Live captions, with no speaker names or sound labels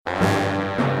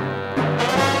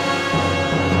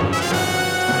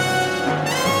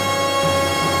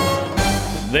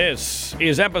This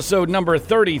is episode number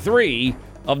 33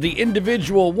 of the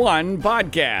Individual One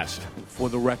podcast. For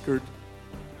the record,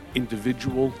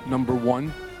 individual number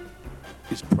one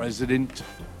is President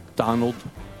Donald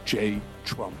J.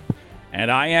 Trump. And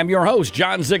I am your host,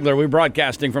 John Ziegler. We're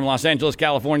broadcasting from Los Angeles,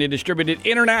 California, distributed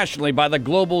internationally by the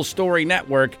Global Story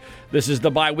Network. This is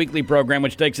the bi-weekly program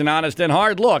which takes an honest and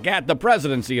hard look at the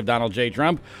presidency of Donald J.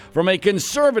 Trump from a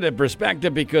conservative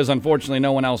perspective because, unfortunately,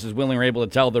 no one else is willing or able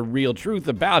to tell the real truth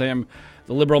about him.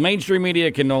 The liberal mainstream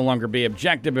media can no longer be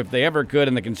objective if they ever could,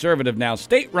 and the conservative, now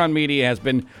state-run media has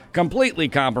been completely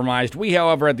compromised. We,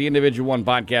 however, at the Individual One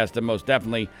podcast have most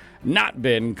definitely not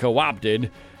been co-opted.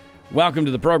 Welcome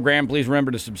to the program. Please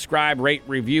remember to subscribe, rate,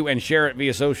 review, and share it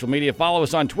via social media. Follow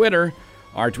us on Twitter.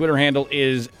 Our Twitter handle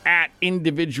is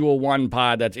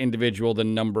 @IndividualOnePod. That's individual, the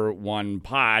number one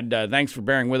pod. Thanks for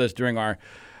bearing with us during our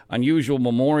unusual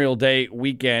Memorial Day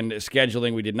weekend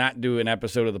scheduling. We did not do an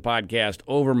episode of the podcast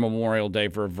over Memorial Day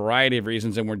for a variety of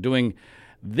reasons, and we're doing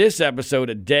this episode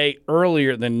a day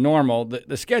earlier than normal.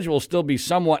 The schedule will still be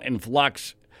somewhat in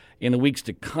flux in the weeks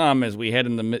to come as we head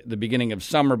in the beginning of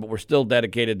summer, but we're still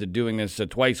dedicated to doing this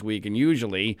twice a week, and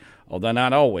usually, although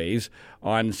not always,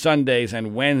 on Sundays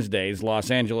and Wednesdays,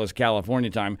 Los Angeles, California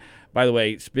time. By the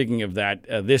way, speaking of that,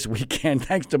 this weekend,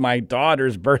 thanks to my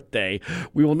daughter's birthday,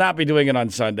 we will not be doing it on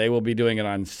Sunday. We'll be doing it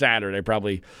on Saturday,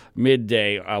 probably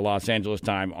midday Los Angeles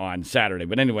time on Saturday.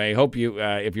 But anyway, hope you,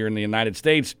 if you're in the United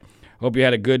States, hope you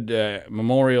had a good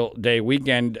Memorial Day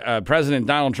weekend. President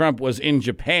Donald Trump was in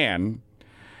Japan.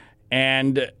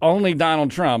 And only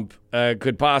Donald Trump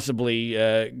could possibly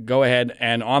go ahead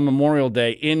and on Memorial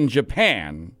Day in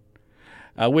Japan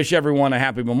wish everyone a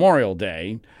happy Memorial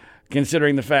Day,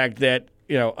 considering the fact that,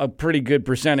 you know, a pretty good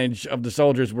percentage of the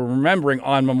soldiers we're remembering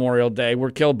on Memorial Day were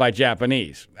killed by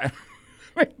Japanese.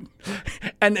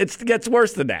 And it gets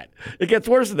worse than that. It gets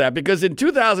worse than that because in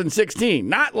 2016,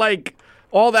 not like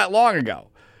all that long ago,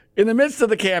 in the midst of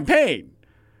the campaign,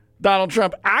 Donald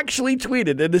Trump actually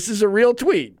tweeted, and this is a real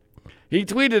tweet, he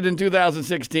tweeted in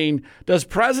 2016, "Does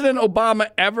President Obama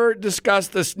ever discuss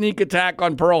the sneak attack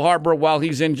on Pearl Harbor while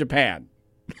he's in Japan?"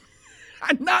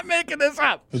 I'm not making this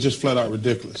up. It's just flat out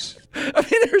ridiculous. I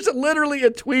mean, there's literally a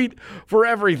tweet for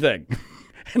everything.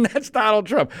 And that's Donald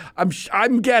Trump.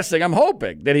 I'm guessing, I'm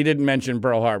hoping that he didn't mention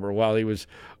Pearl Harbor while he was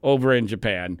over in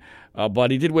Japan.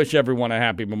 But he did wish everyone a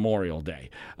happy Memorial Day.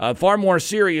 Far more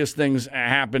serious things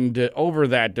happened over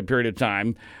that period of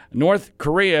time. North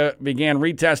Korea began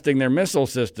retesting their missile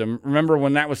system. Remember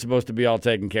when that was supposed to be all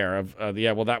taken care of?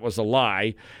 Well, that was a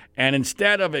lie. And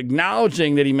instead of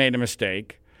acknowledging that he made a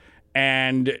mistake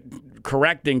and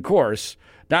correcting course,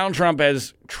 Donald Trump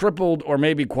has tripled or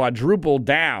maybe quadrupled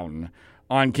down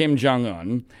on Kim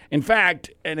Jong-un. In fact,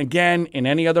 and again, in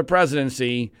any other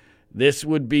presidency, this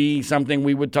would be something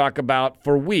we would talk about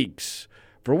for weeks.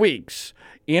 For weeks.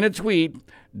 In a tweet,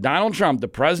 Donald Trump, the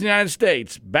President of the United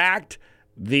States, backed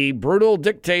the brutal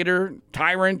dictator,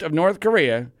 tyrant of North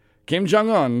Korea, Kim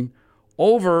Jong-un,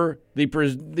 over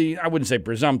the I wouldn't say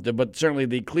presumptive, but certainly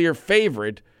the clear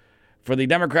favorite for the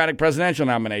Democratic presidential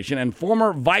nomination and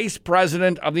former Vice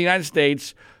President of the United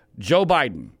States, Joe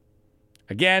Biden.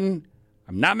 Again,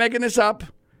 I'm not making this up.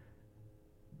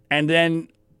 And then,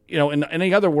 you know, in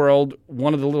any other world,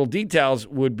 one of the little details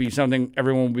would be something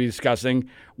everyone would be discussing.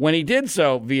 When he did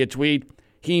so via tweet,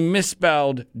 he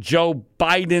misspelled Joe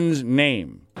Biden's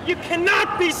name. You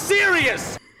cannot be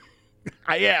serious!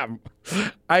 I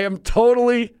am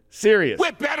totally serious.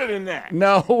 We're better than that.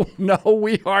 No,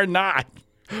 we are not.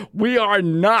 We are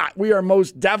not. We are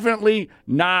most definitely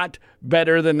not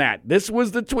better than that. This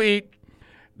was the tweet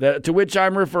to which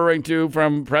I'm referring to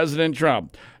from President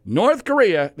Trump. North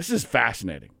Korea, this is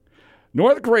fascinating.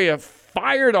 North Korea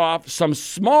fired off some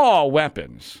small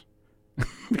weapons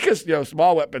because, you know,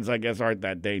 small weapons, I guess, aren't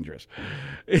that dangerous.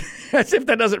 As if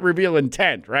that doesn't reveal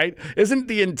intent, right? Isn't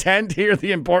the intent here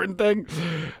the important thing?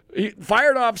 He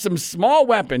fired off some small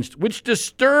weapons which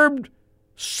disturbed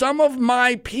some of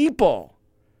my people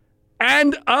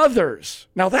and others.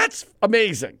 Now, that's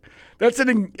amazing. That's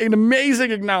an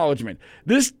amazing acknowledgement.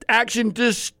 This action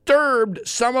disturbed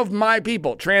some of my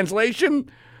people. Translation,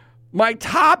 my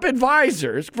top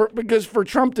advisors, because for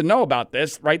Trump to know about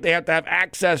this, right, they have to have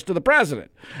access to the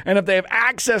president. And if they have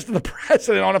access to the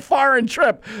president on a foreign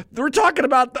trip, we're talking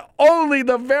about only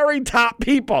the very top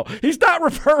people. He's not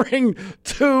referring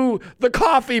to the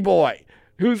coffee boy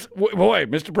who's, boy,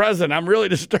 Mr. President, I'm really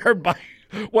disturbed by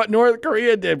what North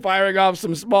Korea did, firing off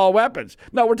some small weapons.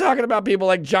 No, we're talking about people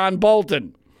like John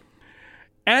Bolton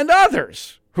and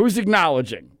others who's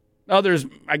acknowledging. Others,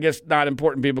 I guess, not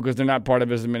important people because they're not part of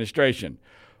his administration.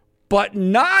 But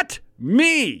not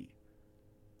me.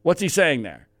 What's he saying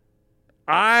there?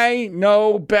 I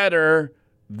know better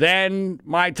than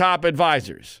my top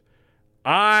advisors.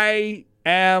 I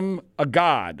am a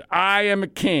god. I am a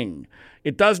king.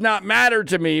 It does not matter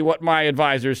to me what my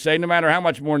advisors say, no matter how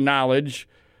much more knowledge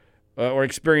or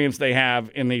experience they have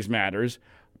in these matters,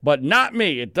 but not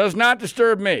me. It does not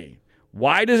disturb me.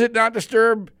 Why does it not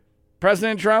disturb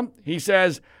President Trump? He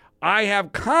says, I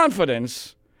have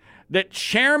confidence that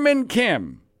Chairman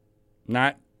Kim,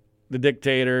 not the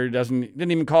dictator,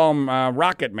 didn't even call him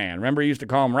Rocket Man. Remember, he used to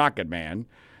call him Rocket Man.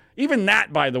 Even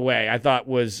that, by the way, I thought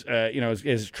was,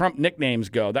 as Trump nicknames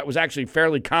go, that was actually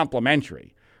fairly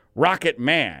complimentary. Rocket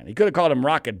Man. He could have called him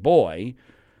Rocket Boy.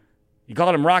 He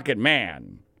called him Rocket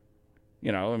Man.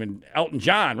 Elton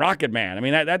John, Rocket Man. I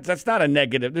mean, that's not a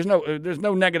negative. There's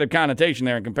no negative connotation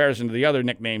there in comparison to the other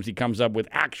nicknames he comes up with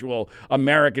actual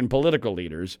American political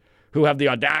leaders who have the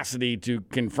audacity to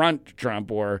confront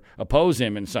Trump or oppose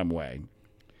him in some way.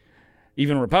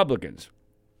 Even Republicans.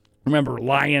 Remember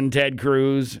Lion Ted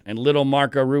Cruz and Little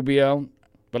Marco Rubio?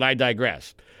 But I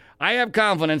digress. I have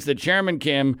confidence that Chairman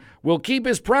Kim will keep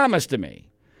his promise to me,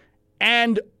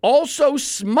 and also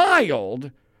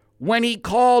smiled when he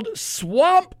called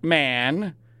Swamp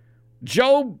Man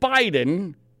Joe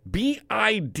Biden,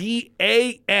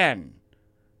 Bidan.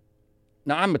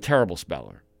 Now, I'm a terrible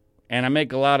speller, and I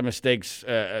make a lot of mistakes,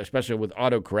 especially with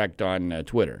autocorrect on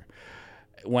Twitter.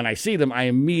 When I see them, I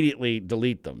immediately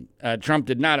delete them. Trump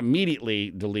did not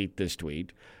immediately delete this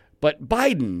tweet, but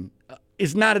Biden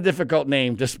is not a difficult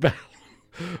name to spell.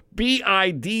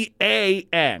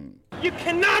 Bidan. You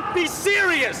cannot be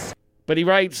serious! But he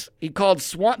writes, he called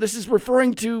Swamp. This is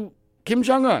referring to Kim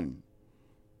Jong-un,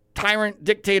 tyrant,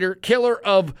 dictator, killer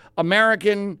of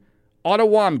American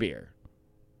Autowambir,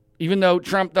 even though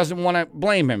Trump doesn't want to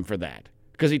blame him for that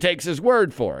because he takes his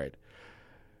word for it.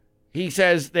 He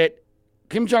says that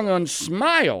Kim Jong-un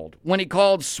smiled when he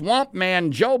called Swamp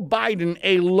Man Joe Biden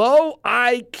a low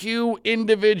IQ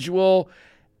individual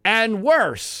and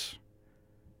worse.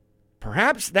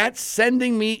 Perhaps that's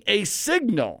sending me a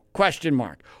signal, ?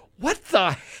 What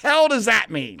the hell does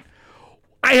that mean?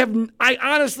 I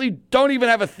honestly don't even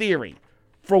have a theory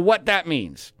for what that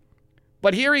means.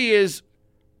 But here he is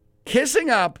kissing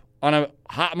up on a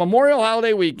Memorial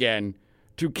holiday weekend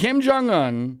to Kim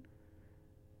Jong-un,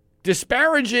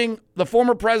 disparaging the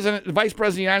former president, vice president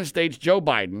of the United States, Joe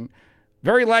Biden,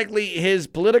 very likely his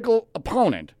political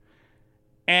opponent.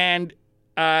 And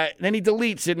then he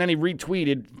deletes it, and then he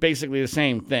retweeted basically the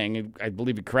same thing. I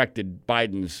believe he corrected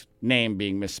Biden's name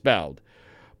being misspelled.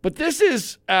 But this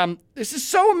is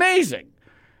so amazing.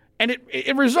 And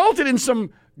it resulted in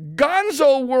some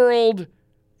gonzo world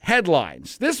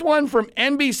headlines. This one from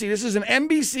NBC. This is an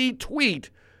NBC tweet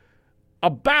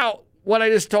about what I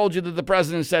just told you that the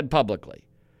president said publicly.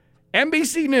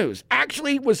 NBC News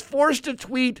actually was forced to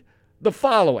tweet the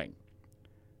following.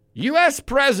 U.S.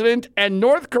 president and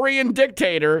North Korean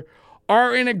dictator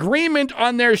are in agreement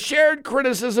on their shared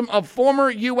criticism of former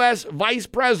U.S. vice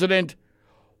president,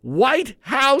 White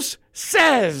House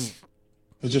says.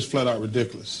 It's just flat out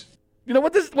ridiculous. You know,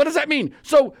 what does that mean?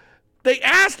 So they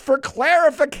asked for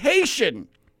clarification,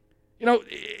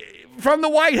 from the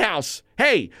White House.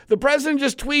 Hey, the president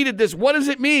just tweeted this. What does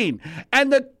it mean?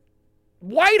 And the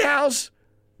White House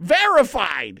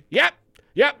verified. Yep,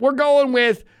 we're going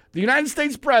with the United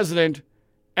States president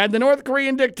and the North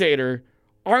Korean dictator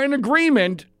are in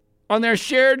agreement on their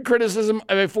shared criticism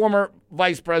of a former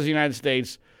vice president of the United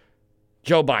States,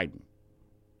 Joe Biden,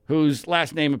 whose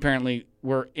last name apparently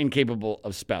we're incapable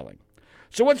of spelling.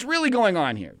 So what's really going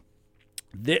on here?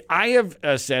 I have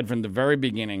said from the very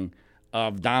beginning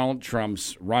of Donald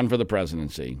Trump's run for the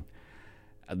presidency,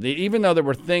 even though there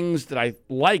were things that I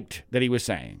liked that he was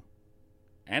saying,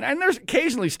 and there's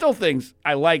occasionally still things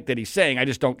I like that he's saying, I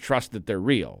just don't trust that they're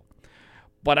real.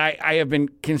 But I have been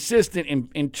consistent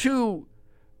in two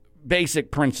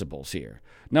basic principles here.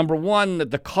 Number one,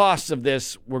 that the costs of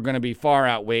this were going to be far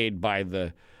outweighed by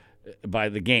the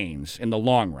gains in the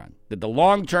long run. That the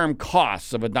long-term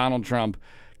costs of a Donald Trump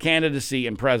candidacy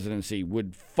and presidency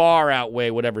would far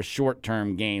outweigh whatever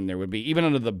short-term gain there would be, even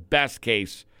under the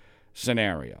best-case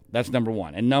scenario. That's number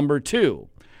one. And number two,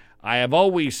 I have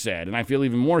always said, and I feel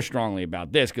even more strongly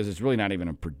about this because it's really not even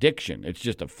a prediction, it's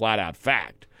just a flat-out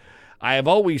fact. I have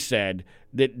always said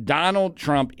that Donald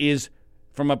Trump is,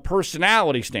 from a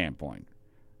personality standpoint,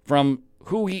 from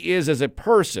who he is as a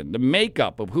person, the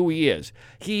makeup of who he is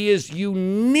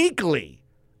uniquely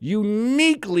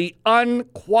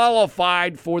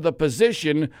unqualified for the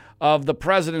position of the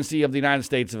presidency of the United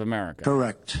States of America.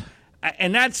 Correct.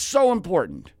 And that's so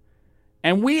important.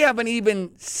 And we haven't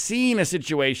even seen a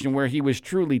situation where he was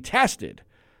truly tested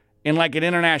in like an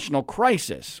international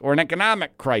crisis or an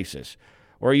economic crisis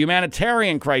or a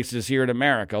humanitarian crisis here in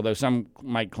America, although some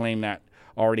might claim that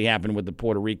already happened with the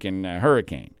Puerto Rican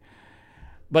hurricane.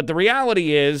 But the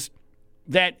reality is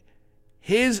that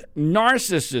his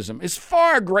narcissism is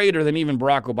far greater than even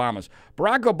Barack Obama's.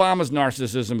 Barack Obama's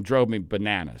narcissism drove me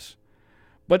bananas.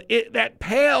 But that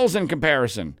pales in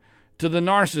comparison to the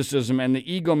narcissism and the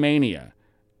egomania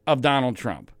of Donald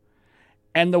Trump.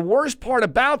 And the worst part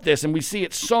about this, and we see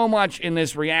it so much in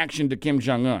this reaction to Kim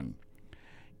Jong-un,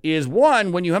 is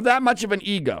one, when you have that much of an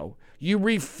ego, you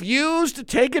refuse to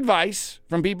take advice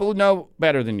from people who know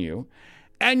better than you,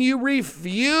 and you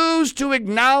refuse to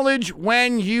acknowledge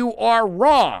when you are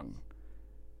wrong.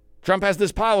 Trump has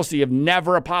this policy of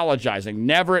never apologizing,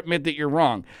 never admit that you're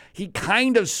wrong. He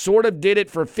kind of sort of did it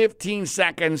for 15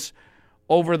 seconds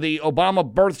over the Obama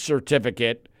birth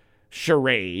certificate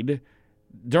charade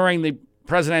during the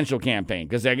presidential campaign,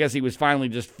 because I guess he was finally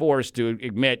just forced to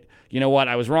admit, you know what,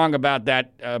 I was wrong about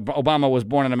that. Obama was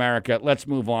born in America. Let's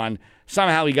move on.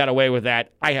 Somehow he got away with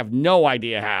that. I have no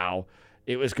idea how.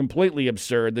 It was completely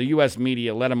absurd. The U.S.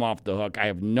 media let him off the hook. I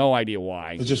have no idea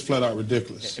why. It's just flat out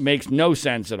ridiculous. It makes no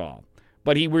sense at all.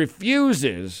 But he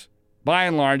refuses, by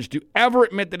and large, to ever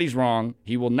admit that he's wrong.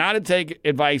 He will not take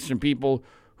advice from people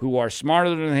who are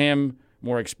smarter than him,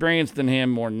 more experienced than him,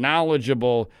 more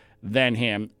knowledgeable than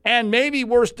him. And maybe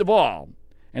worst of all,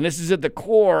 and this is at the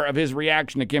core of his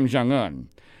reaction to Kim Jong-un,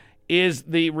 is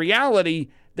the reality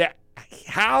that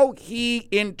how he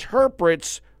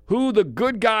interprets who the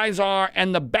good guys are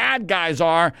and the bad guys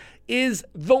are is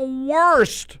the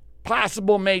worst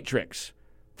possible matrix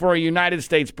for a United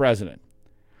States president.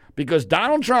 Because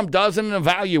Donald Trump doesn't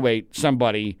evaluate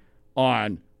somebody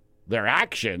on their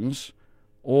actions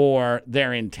or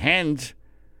their intent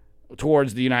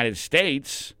towards the United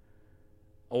States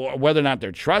or whether or not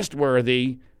they're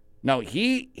trustworthy. No,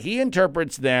 he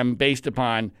interprets them based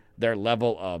upon their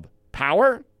level of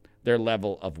power, their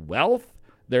level of wealth,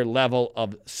 their level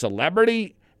of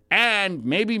celebrity, and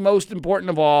maybe most important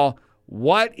of all,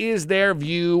 what is their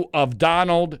view of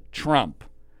Donald Trump?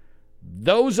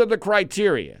 Those are the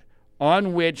criteria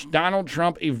on which Donald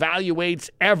Trump evaluates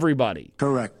everybody.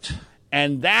 Correct.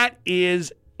 And that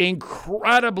is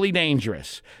incredibly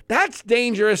dangerous. That's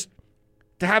dangerous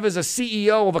to have as a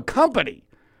CEO of a company.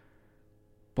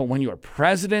 But when you're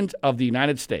president of the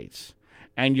United States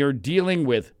and you're dealing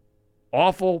with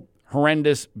awful,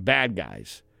 horrendous bad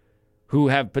guys who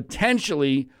have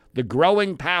potentially the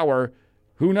growing power,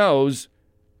 who knows,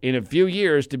 in a few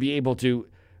years to be able to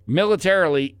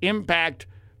militarily impact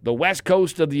the west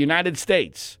coast of the United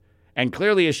States, and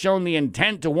clearly has shown the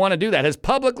intent to want to do that, has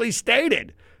publicly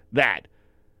stated that.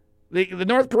 The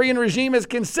North Korean regime has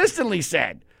consistently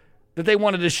said that they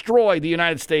want to destroy the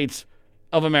United States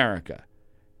of America.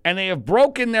 And they have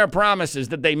broken their promises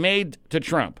that they made to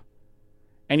Trump.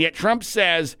 And yet Trump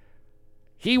says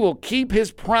he will keep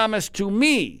his promise to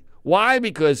me. Why?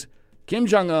 Because Kim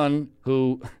Jong-un,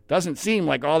 who doesn't seem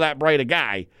like all that bright a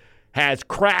guy, has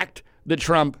cracked the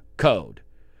Trump code.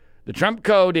 The Trump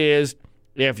code is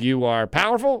if you are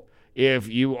powerful, if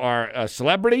you are a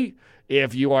celebrity,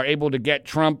 if you are able to get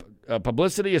Trump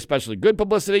publicity, especially good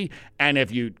publicity, and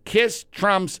if you kiss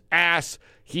Trump's ass,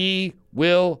 he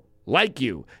will like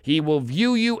you. He will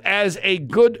view you as a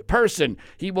good person.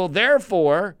 He will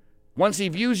therefore, once he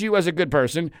views you as a good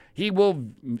person, he will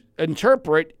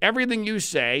interpret everything you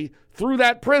say through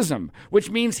that prism, which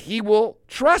means he will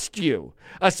trust you,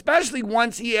 especially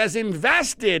once he has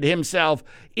invested himself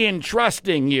in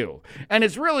trusting you. And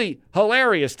it's really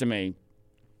hilarious to me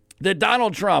that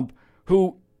Donald Trump,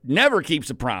 who never keeps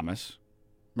a promise,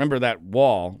 remember that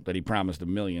wall that he promised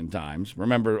 1,000,000 times,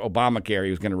 remember Obamacare he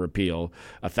was going to repeal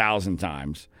 1,000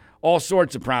 times, all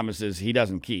sorts of promises he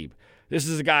doesn't keep. This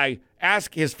is a guy,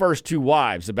 ask his first two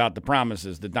wives about the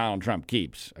promises that Donald Trump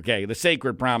keeps, okay? The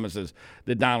sacred promises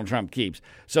that Donald Trump keeps.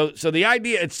 So the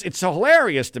idea, it's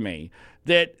hilarious to me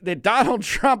that Donald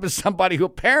Trump is somebody who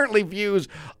apparently views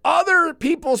other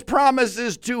people's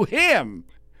promises to him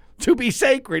to be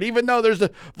sacred, even though there's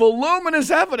a voluminous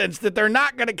evidence that they're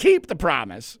not going to keep the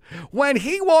promise, when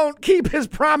he won't keep his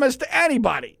promise to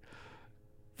anybody.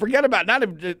 Forget about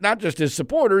not just his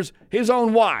supporters, his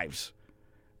own wives.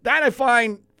 That I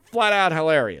find flat out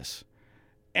hilarious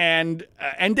and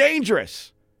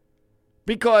dangerous,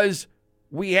 because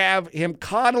we have him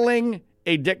coddling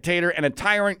a dictator and a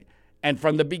tyrant. And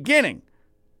from the beginning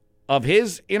of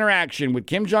his interaction with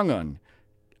Kim Jong-un,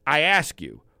 I ask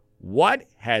you, what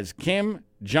has Kim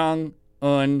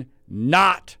Jong-un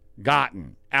not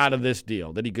gotten out of this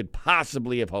deal that he could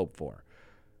possibly have hoped for?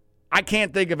 I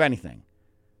can't think of anything.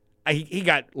 He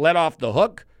got let off the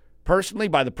hook personally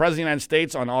by the President of the United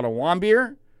States on Otto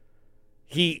Warmbier.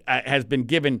 He has been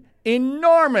given an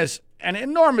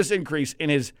enormous increase in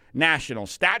his national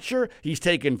stature. He's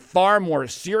taken far more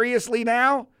seriously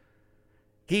now.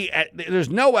 There's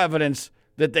no evidence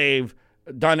that they've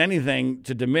done anything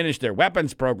to diminish their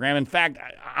weapons program. In fact,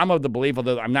 I'm of the belief,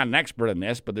 although I'm not an expert in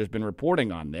this, but there's been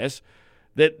reporting on this,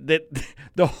 that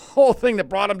the whole thing that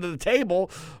brought them to the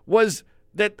table was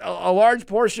that a large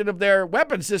portion of their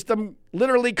weapon system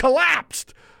literally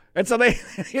collapsed. And so they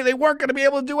weren't going to be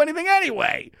able to do anything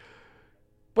anyway.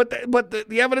 But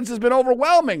the evidence has been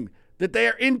overwhelming that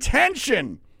their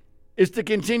intention is to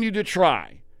continue to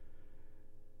try.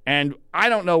 And I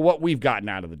don't know what we've gotten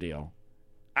out of the deal.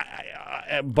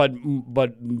 But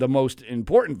the most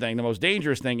important thing, the most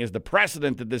dangerous thing is the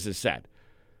precedent that this has set.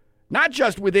 Not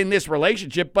just within this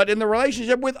relationship, but in the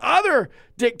relationship with other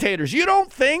dictators. You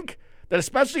don't think that,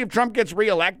 especially if Trump gets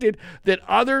reelected, that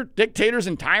other dictators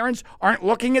and tyrants aren't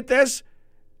looking at this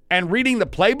and reading the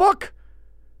playbook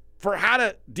for how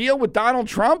to deal with Donald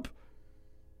Trump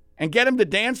and get him to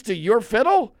dance to your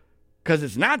fiddle? Because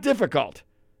it's not difficult.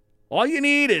 All you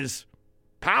need is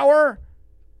power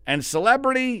and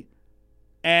celebrity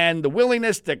and the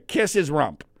willingness to kiss his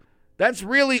rump. That's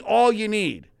really all you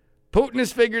need. Putin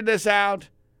has figured this out.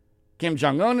 Kim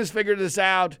Jong-un has figured this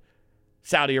out.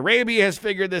 Saudi Arabia has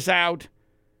figured this out.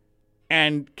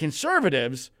 And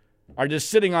conservatives are just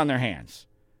sitting on their hands.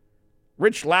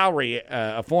 Rich Lowry,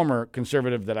 a former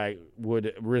conservative that I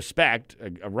would respect,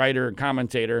 a writer and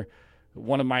commentator,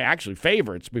 one of my actually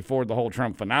favorites before the whole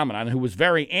Trump phenomenon, who was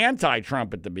very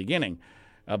anti-Trump at the beginning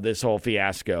of this whole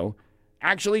fiasco,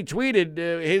 actually tweeted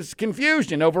his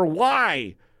confusion over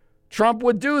why Trump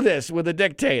would do this with a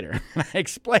dictator. I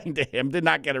explained to him, did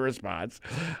not get a response.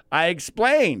 I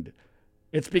explained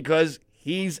it's because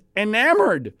he's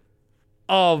enamored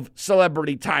of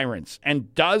celebrity tyrants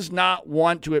and does not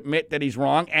want to admit that he's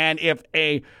wrong. And if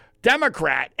a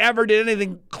Democrat ever did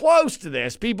anything close to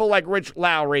this, people like Rich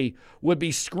Lowry would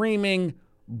be screaming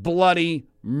bloody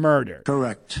murder.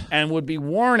 Correct. And would be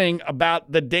warning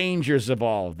about the dangers of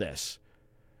all of this.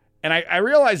 And I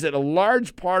realize that a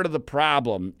large part of the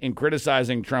problem in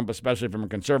criticizing Trump, especially from a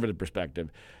conservative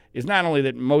perspective, is not only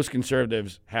that most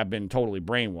conservatives have been totally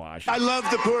brainwashed. I love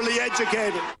the poorly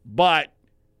educated. But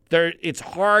it's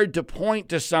hard to point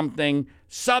to something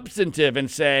substantive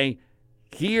and say,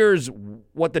 here's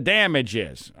what the damage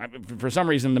is. For some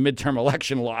reason, the midterm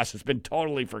election loss has been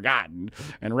totally forgotten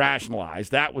and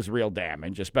rationalized. That was real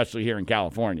damage, especially here in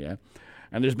California.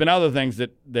 And there's been other things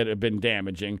that have been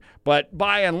damaging. But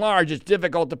by and large, it's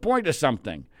difficult to point to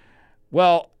something.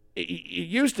 Well, it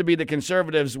used to be that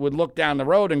conservatives would look down the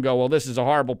road and go, well, this is a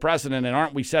horrible precedent, and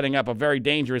aren't we setting up a very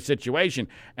dangerous situation?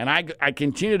 And I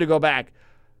continue to go back.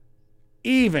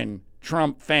 Even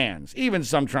Trump fans, even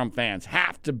some Trump fans,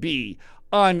 have to be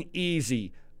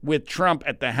uneasy with Trump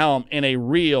at the helm in a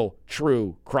real,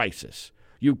 true crisis.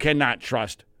 You cannot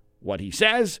trust what he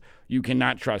says. You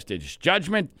cannot trust his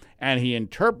judgment. And he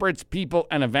interprets people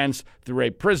and events through a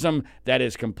prism that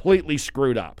is completely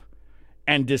screwed up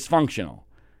and dysfunctional.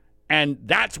 And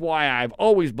that's why I've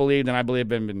always believed, and I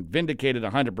believe I've been vindicated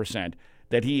 100%,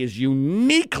 that he is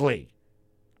uniquely,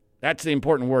 that's the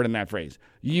important word in that phrase,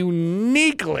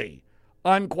 uniquely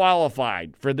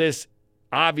unqualified for this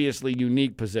obviously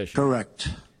unique position. Correct.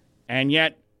 And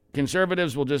yet,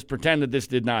 conservatives will just pretend that this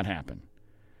did not happen.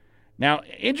 Now,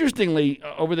 interestingly,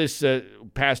 over this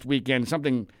past weekend,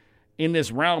 something in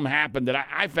this realm happened that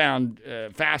I found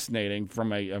fascinating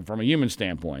from a human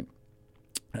standpoint.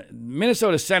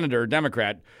 Minnesota Senator,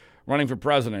 Democrat, running for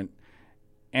president,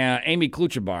 Amy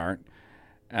Klobuchar,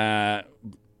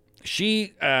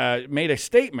 she made a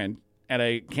statement at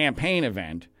a campaign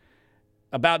event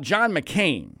about John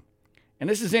McCain. And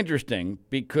this is interesting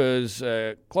because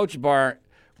Klobuchar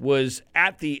was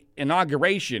at the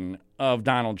inauguration of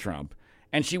Donald Trump,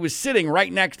 and she was sitting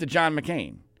right next to John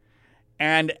McCain.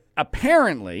 And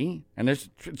apparently, and it's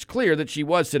clear that she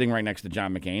was sitting right next to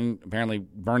John McCain. Apparently,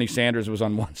 Bernie Sanders was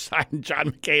on one side and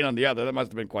John McCain on the other. That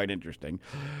must have been quite interesting.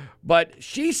 But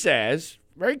she says,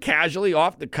 very casually,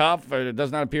 off the cuff, it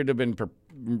does not appear to have been,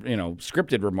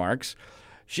 scripted remarks.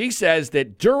 She says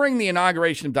that during the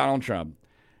inauguration of Donald Trump,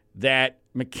 that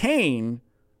McCain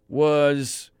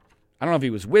was, I don't know if he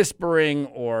was whispering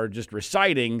or just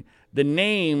reciting the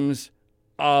names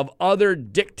of other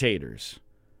dictators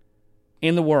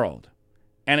in the world.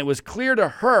 And it was clear to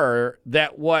her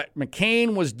that what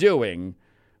McCain was doing,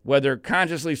 whether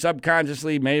consciously,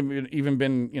 subconsciously, maybe even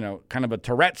been, kind of a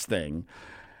Tourette's thing,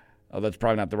 oh, that's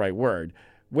probably not the right word,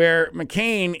 where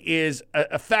McCain is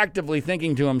effectively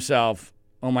thinking to himself,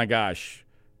 oh my gosh,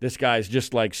 this guy's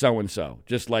just like so-and-so,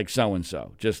 just like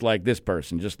so-and-so, just like this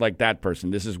person, just like that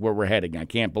person. This is where we're heading. I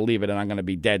can't believe it, and I'm going to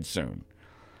be dead soon.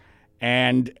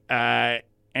 And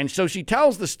so she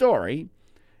tells the story,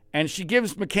 and she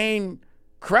gives McCain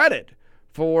credit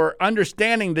for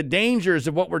understanding the dangers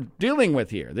of what we're dealing with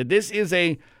here, that this is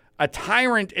a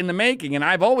tyrant in the making. And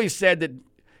I've always said that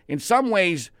in some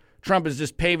ways, Trump is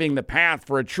just paving the path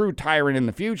for a true tyrant in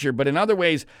the future. But in other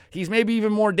ways, he's maybe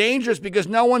even more dangerous because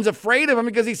no one's afraid of him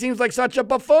because he seems like such a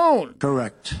buffoon.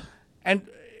 Correct. And,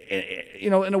 you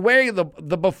know, in a way, the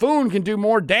buffoon can do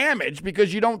more damage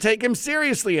because you don't take him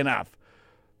seriously enough.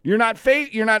 You're not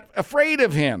afraid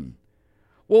of him.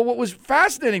 Well, what was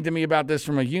fascinating to me about this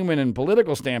from a human and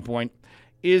political standpoint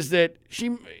is that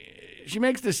she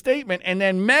makes this statement, and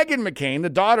then Meghan McCain, the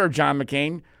daughter of John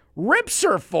McCain, rips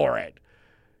her for it,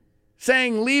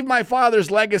 saying, leave my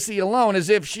father's legacy alone, as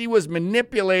if she was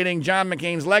manipulating John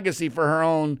McCain's legacy for her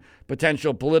own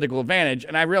potential political advantage.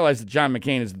 And I realize that John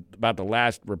McCain is about the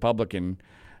last Republican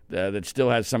that still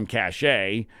has some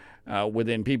cachet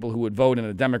within people who would vote in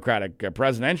a Democratic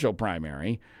presidential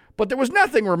primary. But there was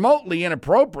nothing remotely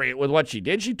inappropriate with what she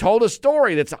did. She told a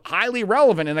story that's highly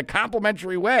relevant in a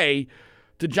complimentary way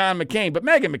to John McCain. But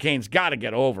Meghan McCain's got to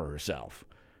get over herself.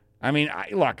 I mean,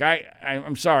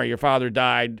 I'm sorry, your father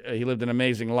died. He lived an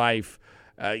amazing life.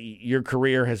 Your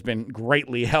career has been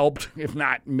greatly helped, if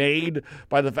not made,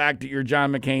 by the fact that you're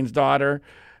John McCain's daughter.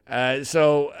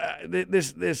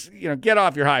 This, get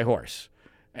off your high horse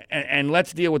and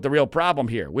let's deal with the real problem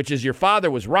here, which is your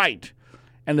father was right.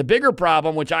 And the bigger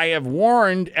problem, which I have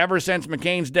warned ever since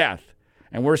McCain's death,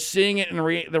 and we're seeing it in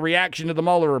the reaction to the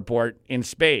Mueller report in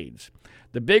spades.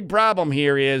 The big problem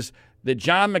here is that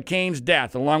John McCain's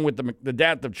death, along with the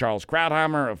death of Charles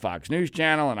Krauthammer of Fox News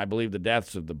Channel, and I believe the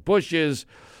deaths of the Bushes,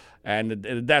 and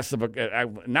the deaths of,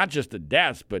 not just the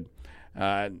deaths, but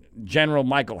General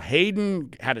Michael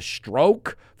Hayden had a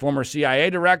stroke, former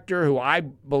CIA director, who I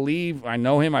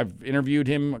know him, I've interviewed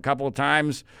him a couple of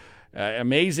times,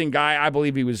 amazing guy. I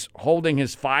believe he was holding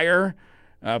his fire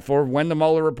for when the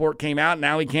Mueller report came out.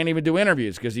 Now he can't even do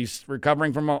interviews because he's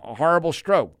recovering from a horrible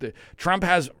stroke. Trump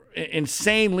has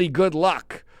insanely good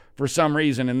luck for some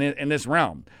reason in this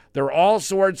realm. There are all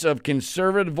sorts of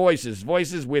conservative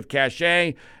voices with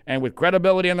cachet and with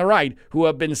credibility on the right who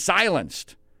have been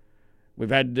silenced. We've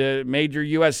had major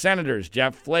U.S. senators,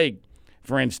 Jeff Flake,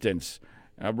 for instance,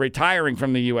 retiring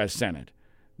from the U.S. Senate,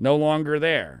 no longer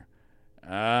there.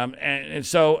 And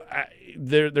so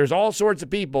there's all sorts of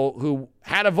people who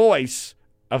had a voice,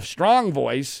 a strong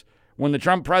voice, when the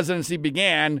Trump presidency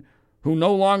began, who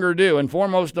no longer do, and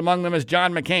foremost among them is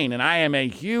John McCain. And I am a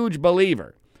huge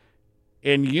believer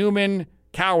in human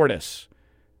cowardice.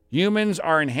 Humans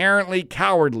are inherently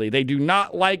cowardly. They do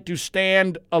not like to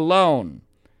stand alone.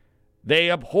 They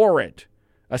abhor it,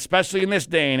 especially in this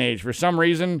day and age. For some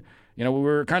reason, we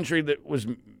were a country that was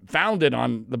founded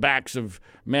on the backs of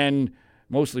men,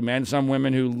 mostly men, some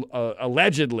women who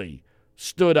allegedly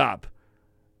stood up.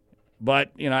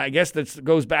 But, I guess that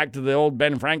goes back to the old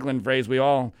Ben Franklin phrase, we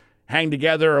all hang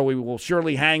together or we will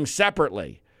surely hang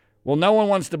separately. Well, no one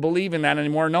wants to believe in that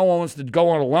anymore. No one wants to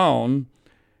go it alone.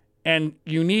 And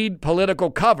you need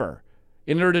political cover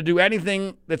in order to do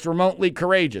anything that's remotely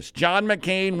courageous. John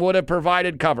McCain would have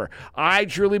provided cover. I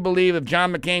truly believe if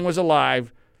John McCain was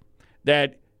alive,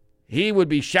 that he would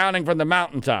be shouting from the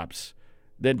mountaintops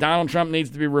that Donald Trump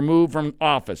needs to be removed from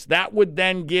office. That would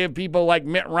then give people like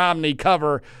Mitt Romney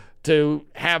cover to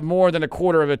have more than a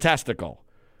quarter of a testicle,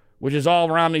 which is all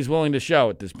Romney's willing to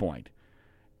show at this point.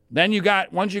 Then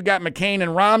once you got McCain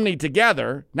and Romney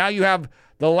together, now you have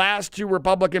the last two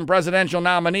Republican presidential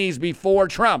nominees before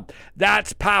Trump.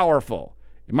 That's powerful.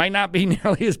 It might not be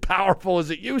nearly as powerful as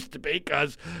it used to be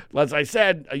because, as I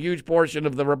said, a huge portion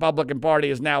of the Republican Party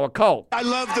is now a cult. I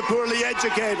love the poorly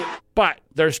educated. But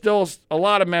there's still a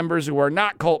lot of members who are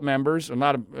not cult members, a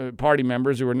lot of party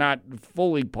members who are not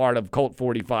fully part of Cult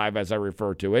 45, as I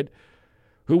refer to it,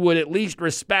 who would at least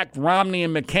respect Romney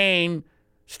and McCain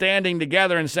standing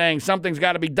together and saying something's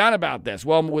got to be done about this.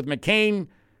 Well, with McCain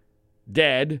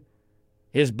dead,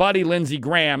 his buddy Lindsey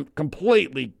Graham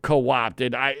completely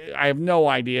co-opted. I have no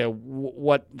idea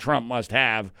what Trump must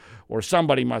have or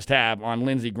somebody must have on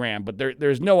Lindsey Graham, but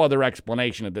there's no other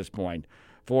explanation at this point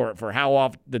for how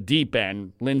off the deep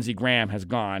end Lindsey Graham has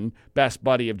gone, best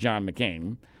buddy of John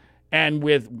McCain. And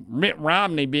with Mitt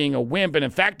Romney being a wimp and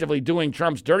effectively doing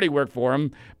Trump's dirty work for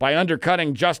him by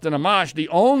undercutting Justin Amash, the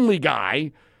only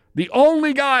guy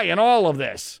in all of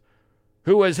this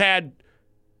who has had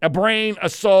a brain, a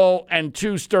soul, and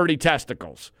two sturdy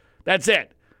testicles. That's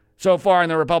it so far on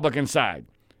the Republican side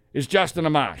is Justin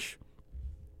Amash.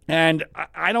 And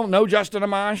I don't know Justin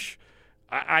Amash.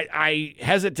 I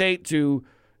hesitate to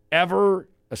ever,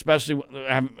 especially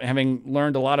having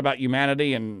learned a lot about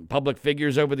humanity and public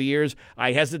figures over the years,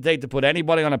 I hesitate to put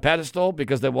anybody on a pedestal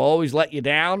because they will always let you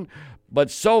down. But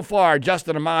so far,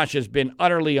 Justin Amash has been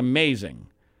utterly amazing,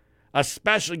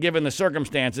 especially given the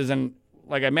circumstances. And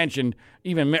like I mentioned,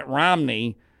 even Mitt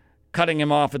Romney cutting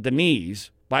him off at the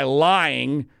knees by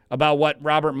lying about what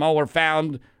Robert Mueller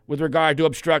found with regard to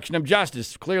obstruction of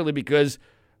justice, clearly because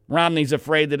Romney's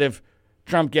afraid that if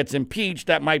Trump gets impeached,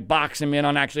 that might box him in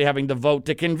on actually having to vote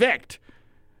to convict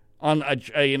on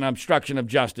an obstruction of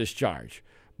justice charge.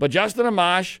 But Justin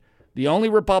Amash, the only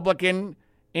Republican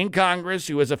in Congress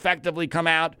who has effectively come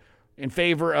out in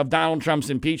favor of Donald Trump's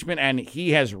impeachment, and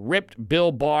he has ripped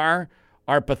Bill Barr,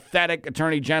 our pathetic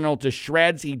Attorney General, to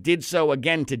shreds. He did so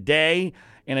again today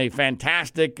in a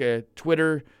fantastic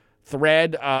Twitter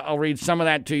thread. I'll read some of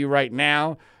that to you right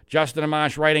now. Justin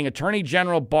Amash writing, Attorney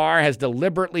General Barr has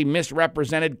deliberately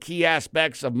misrepresented key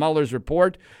aspects of Mueller's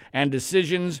report and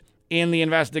decisions in the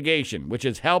investigation, which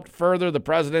has helped further the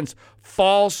president's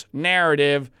false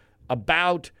narrative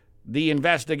about the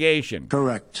investigation.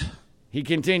 Correct. He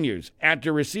continues,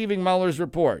 after receiving Mueller's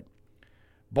report,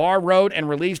 Barr wrote and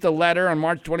released a letter on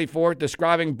March 24th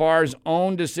describing Barr's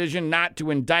own decision not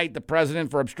to indict the president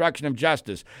for obstruction of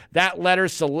justice. That letter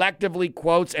selectively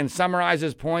quotes and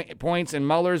summarizes points in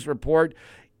Mueller's report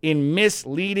in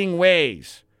misleading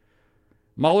ways.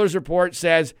 Mueller's report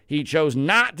says he chose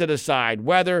not to decide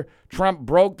whether Trump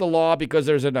broke the law because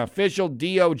there's an official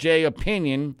DOJ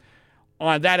opinion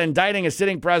on that indicting a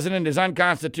sitting president is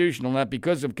unconstitutional, not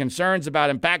because of concerns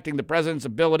about impacting the president's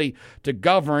ability to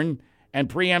govern and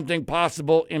preempting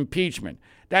possible impeachment.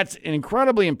 That's an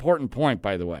incredibly important point,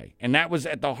 by the way. And that was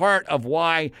at the heart of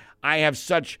why I have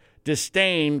such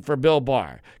disdain for Bill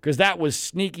Barr, because that was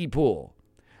sneaky pool.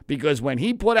 Because when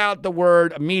he put out the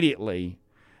word immediately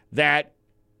that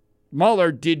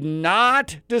Mueller did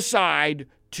not decide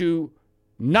to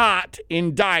not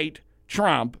indict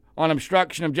Trump on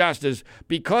obstruction of justice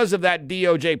because of that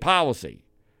DOJ policy,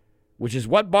 which is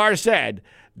what Barr said,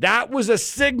 that was a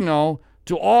signal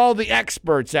to all the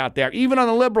experts out there, even on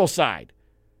the liberal side.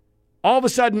 All of a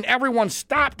sudden, everyone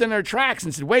stopped in their tracks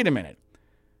and said, wait a minute.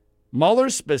 Mueller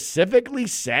specifically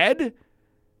said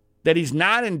that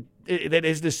that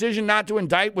his decision not to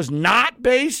indict was not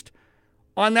based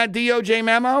on that DOJ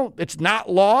memo? It's not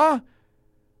law?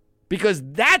 Because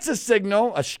that's a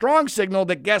signal, a strong signal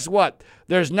that guess what?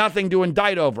 There's nothing to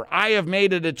indict over. I have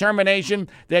made a determination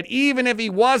that even if he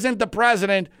wasn't the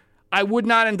president, I would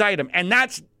not indict him. And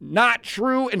that's not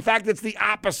true. In fact, it's the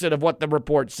opposite of what the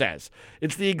report says.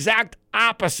 It's the exact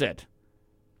opposite.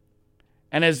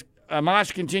 And as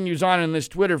Amash continues on in this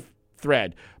Twitter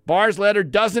thread, Barr's letter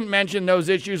doesn't mention those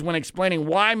issues when explaining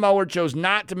why Mueller chose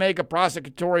not to make a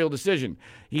prosecutorial decision.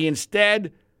 He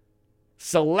instead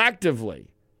selectively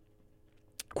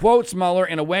quotes Mueller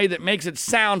in a way that makes it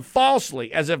sound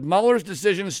falsely as if Mueller's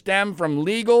decisions stem from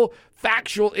legal,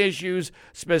 factual issues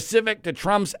specific to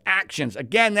Trump's actions.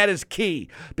 Again, that is key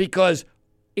because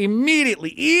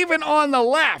immediately, even on the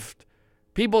left,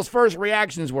 people's first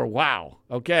reactions were, wow,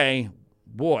 okay,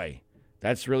 boy,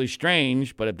 that's really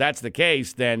strange. But if that's the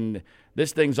case, then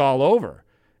this thing's all over.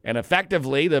 And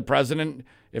effectively, the president,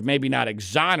 if maybe not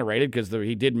exonerated, because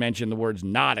he did mention the words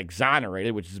not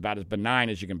exonerated, which is about as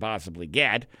benign as you can possibly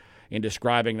get in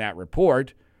describing that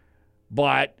report.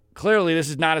 But clearly, this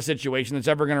is not a situation that's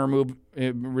ever going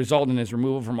to result in his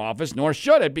removal from office, nor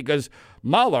should it, because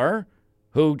Mueller,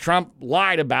 who Trump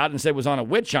lied about and said was on a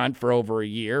witch hunt for over a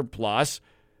year plus,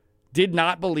 did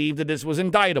not believe that this was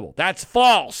indictable. That's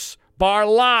false. Barr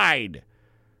lied.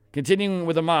 Continuing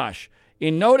with Amash.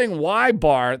 In noting why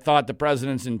Barr thought the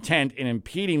president's intent in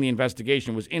impeding the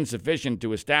investigation was insufficient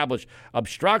to establish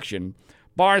obstruction,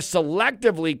 Barr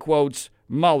selectively quotes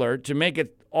Mueller to make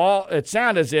it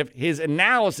sound as if his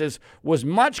analysis was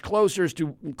much closer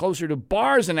to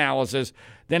Barr's analysis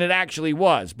than it actually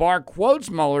was. Barr quotes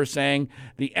Mueller saying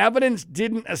the evidence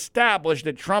didn't establish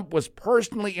that Trump was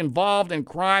personally involved in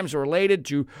crimes related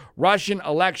to Russian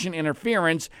election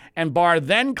interference, and Barr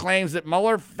then claims that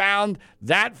Mueller found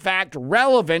that fact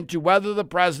relevant to whether the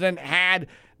president had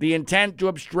the intent to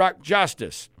obstruct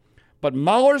justice. But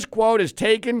Mueller's quote is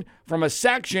taken from a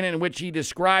section in which he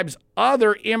describes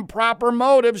other improper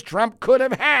motives Trump could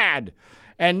have had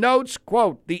and notes,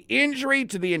 quote, the injury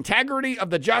to the integrity of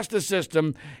the justice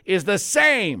system is the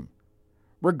same,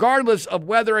 regardless of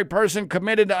whether a person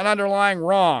committed an underlying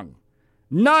wrong.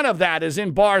 None of that is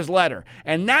in Barr's letter.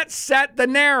 And that set the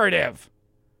narrative.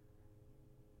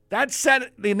 That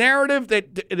set the narrative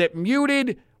that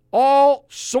muted all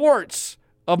sorts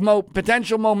of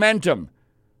potential momentum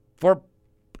for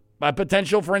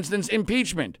potential, for instance,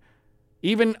 impeachment,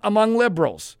 even among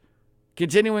liberals.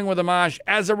 Continuing with Amash,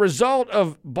 as a result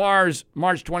of Barr's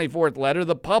March 24th letter,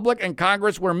 the public and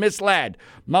Congress were misled.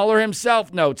 Mueller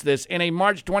himself notes this in a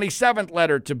March 27th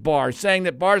letter to Barr, saying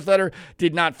that Barr's letter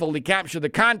did not fully capture the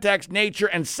context, nature,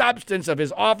 and substance of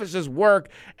his office's work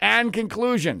and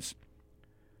conclusions.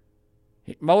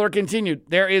 Mueller continued,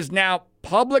 there is now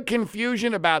public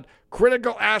confusion about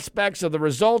critical aspects of the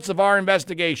results of our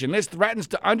investigation. This threatens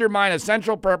to undermine a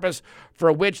central purpose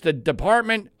for which the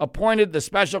department appointed the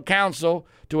special counsel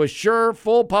to assure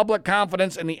full public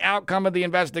confidence in the outcome of the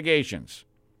investigations.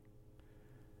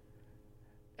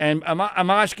 And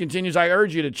Amash continues, I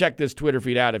urge you to check this Twitter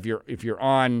feed out if you're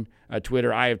on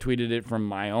Twitter. I have tweeted it from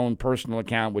my own personal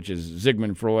account, which is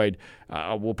Zygmunt Freud.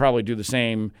 We'll probably do the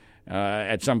same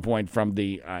at some point from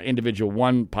the individual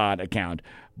One Pod account.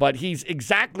 But he's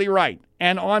exactly right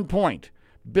and on point.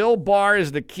 Bill Barr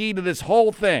is the key to this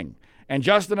whole thing. And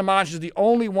Justin Amash is the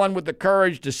only one with the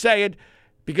courage to say it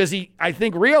because he, I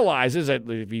think, realizes that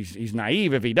if he's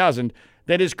naive if he doesn't,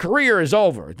 that his career is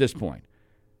over at this point.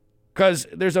 Because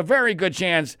there's a very good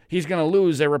chance he's going to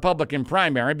lose a Republican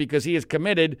primary because he has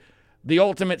committed the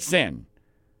ultimate sin.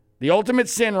 The ultimate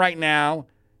sin right now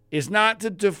is not to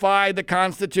defy the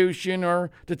Constitution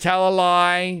or to tell a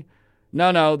lie.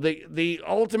 No. The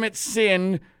ultimate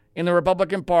sin in the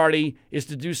Republican Party is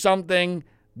to do something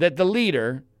that the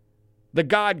leader, the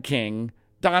God King,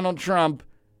 Donald Trump,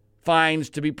 finds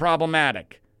to be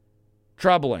problematic,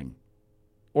 troubling,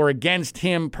 or against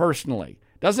him personally.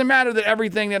 Doesn't matter that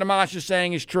everything that Amash is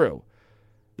saying is true,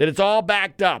 that it's all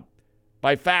backed up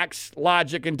by facts,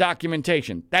 logic, and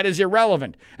documentation. That is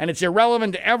irrelevant. And it's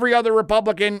irrelevant to every other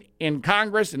Republican in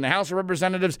Congress, in the House of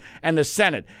Representatives, and the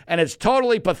Senate. And it's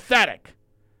totally pathetic.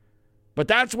 But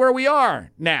that's where we are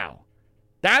now.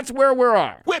 That's where we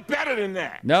are. We're better than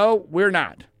that. No, we're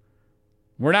not.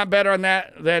 We're not better on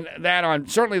that than that on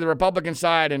certainly the Republican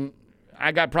side, and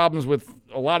I got problems with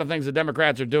a lot of things the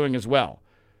Democrats are doing as well.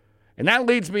 And that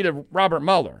leads me to Robert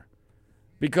Mueller,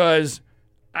 because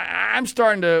I'm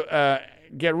starting to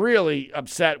get really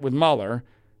upset with Mueller.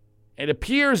 It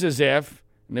appears as if,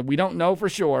 and we don't know for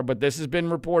sure, but this has been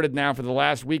reported now for the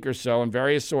last week or so in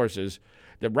various sources,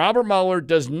 that Robert Mueller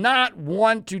does not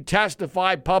want to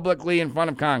testify publicly in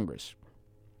front of Congress.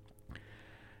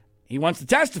 He wants to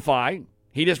testify.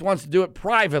 He just wants to do it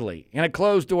privately in a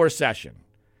closed-door session.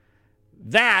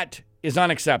 That is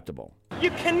unacceptable.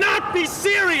 You cannot be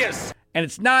serious. And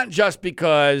it's not just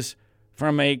because,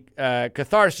 from a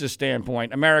catharsis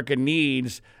standpoint, America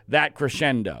needs that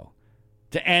crescendo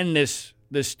to end this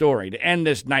story, to end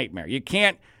this nightmare. You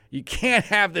can't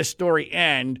have this story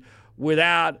end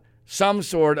without some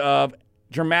sort of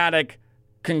dramatic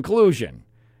conclusion.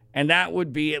 And that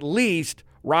would be at least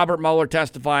Robert Mueller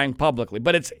testifying publicly.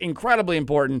 But it's incredibly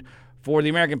important for the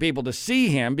American people to see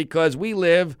him because we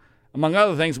live, among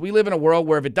other things, we live in a world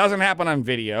where if it doesn't happen on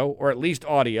video, or at least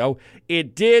audio,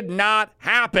 it did not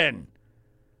happen.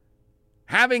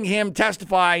 Having him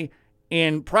testify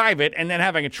in private and then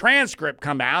having a transcript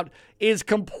come out is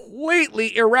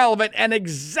completely irrelevant and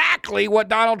exactly what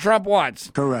Donald Trump wants.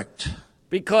 Correct.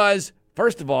 Because,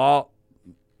 first of all,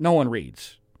 no one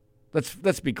reads.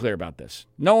 Let's be clear about this.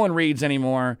 No one reads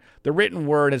anymore. The written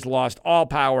word has lost all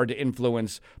power to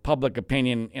influence public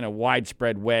opinion in a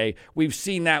widespread way. We've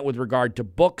seen that with regard to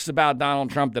books about Donald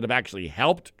Trump that have actually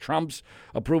helped Trump's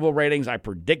approval ratings. I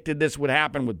predicted this would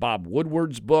happen with Bob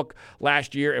Woodward's book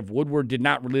last year. If Woodward did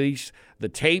not release the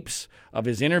tapes of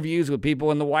his interviews with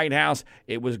people in the White House,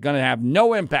 it was going to have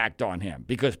no impact on him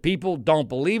because people don't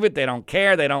believe it. They don't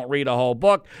care. They don't read a whole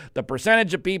book. The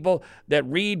percentage of people that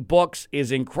read books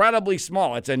is incredibly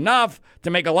small. It's enough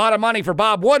to make a lot of money for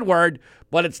Bob Woodward,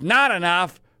 but it's not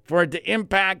enough for it to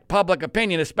impact public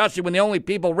opinion, especially when the only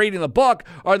people reading the book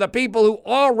are the people who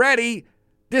already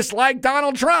dislike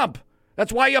Donald Trump.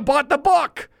 That's why you bought the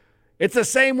book. It's the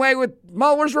same way with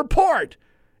Mueller's report.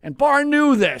 And Barr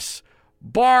knew this.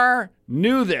 Barr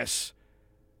knew this.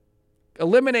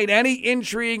 Eliminate any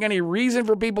intrigue, any reason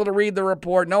for people to read the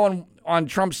report. No one on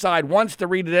Trump's side wants to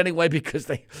read it anyway because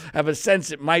they have a sense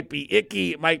it might be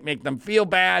icky. It might make them feel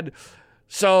bad.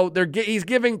 So he's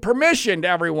giving permission to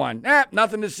everyone.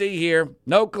 Nothing to see here.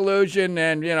 No collusion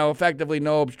and, effectively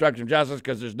no obstruction of justice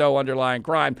because there's no underlying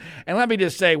crime. And let me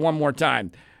just say one more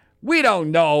time. We don't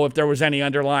know if there was any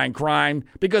underlying crime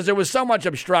because there was so much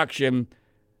obstruction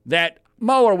that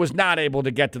Mueller was not able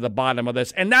to get to the bottom of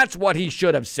this, and that's what he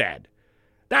should have said.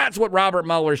 That's what Robert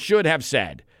Mueller should have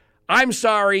said. I'm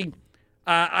sorry.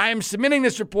 I am submitting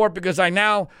this report because I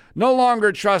now no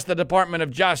longer trust the Department of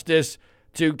Justice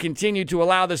to continue to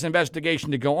allow this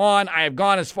investigation to go on. I have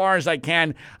gone as far as I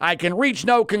can. I can reach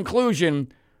no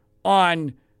conclusion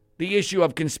on the issue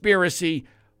of conspiracy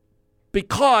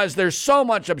because there's so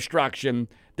much obstruction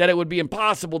that it would be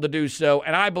impossible to do so.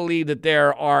 And I believe that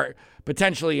there are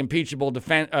potentially impeachable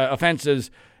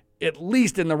offenses, at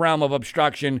least in the realm of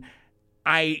obstruction.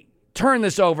 I turn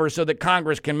this over so that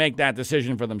Congress can make that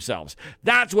decision for themselves.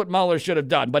 That's what Mueller should have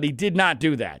done, but he did not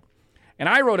do that. And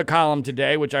I wrote a column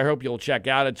today, which I hope you'll check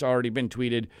out. It's already been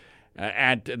tweeted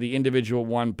at the Individual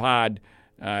One Pod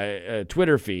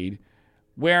Twitter feed,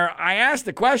 where I asked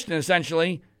the question,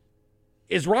 essentially,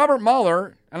 is Robert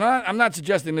Mueller, and I'm not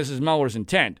suggesting this is Mueller's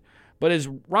intent, but is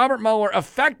Robert Mueller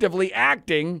effectively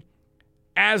acting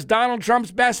as Donald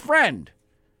Trump's best friend?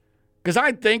 Because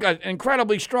I think an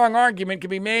incredibly strong argument can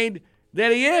be made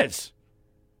that he is.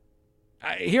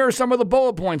 Here are some of the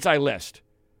bullet points I list.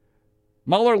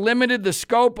 Mueller limited the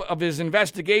scope of his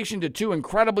investigation to two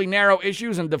incredibly narrow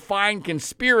issues and defined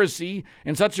conspiracy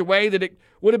in such a way that it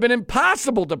would have been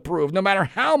impossible to prove, no matter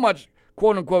how much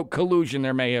quote-unquote collusion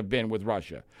there may have been with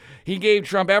Russia. He gave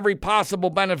Trump every possible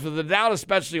benefit of the doubt,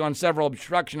 especially on several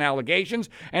obstruction allegations,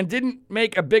 and didn't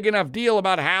make a big enough deal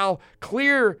about how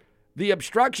clear the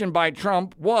obstruction by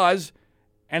Trump was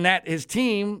and that his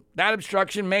team, that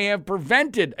obstruction may have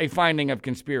prevented a finding of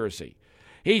conspiracy.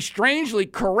 He strangely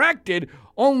corrected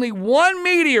only one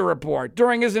media report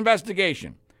during his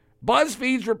investigation.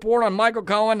 BuzzFeed's report on Michael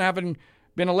Cohen having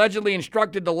been allegedly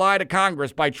instructed to lie to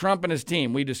Congress by Trump and his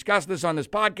team. We discussed this on this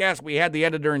podcast. We had the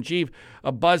editor-in-chief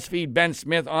of BuzzFeed, Ben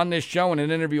Smith, on this show in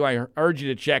an interview I urge you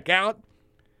to check out.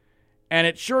 And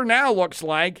it sure now looks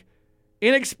like,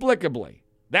 inexplicably,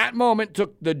 that moment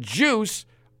took the juice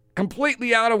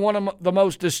completely out of one of the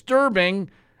most disturbing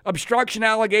obstruction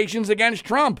allegations against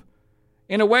Trump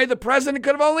in a way the president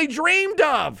could have only dreamed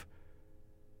of.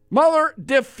 Mueller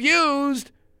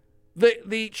diffused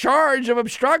the charge of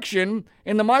obstruction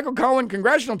in the Michael Cohen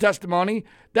congressional testimony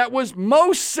that was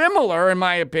most similar, in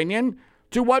my opinion,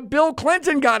 to what Bill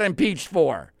Clinton got impeached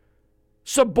for: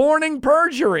 suborning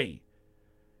perjury.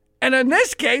 And in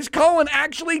this case, Cohen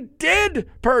actually did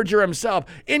perjure himself.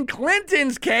 In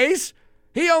Clinton's case,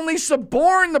 he only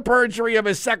suborned the perjury of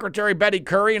his secretary, Betty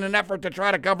Currie, in an effort to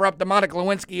try to cover up the Monica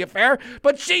Lewinsky affair,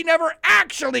 but she never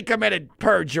actually committed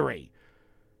perjury.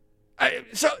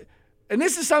 And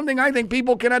this is something I think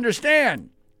people can understand.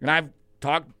 And I've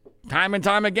talked time and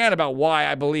time again about why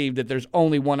I believe that there's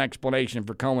only one explanation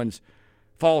for Cohen's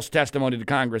false testimony to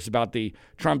Congress about the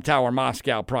Trump Tower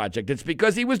Moscow project. It's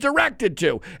because he was directed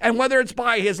to. And whether it's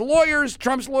by his lawyers,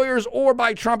 Trump's lawyers, or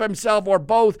by Trump himself, or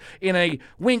both in a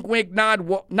wink, wink,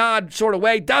 nod sort of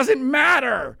way, doesn't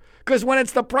matter. Because when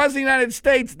it's the President of the United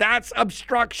States, that's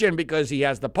obstruction, because he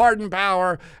has the pardon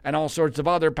power and all sorts of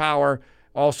other power,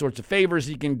 all sorts of favors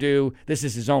he can do. This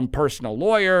is his own personal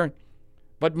lawyer.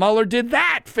 But Mueller did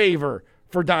that favor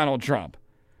for Donald Trump.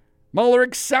 Mueller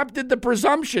accepted the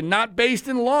presumption, not based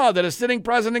in law, that a sitting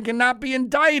president cannot be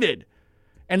indicted.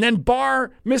 And then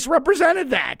Barr misrepresented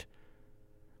that.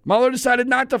 Mueller decided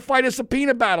not to fight a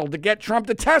subpoena battle to get Trump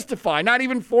to testify, not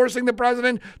even forcing the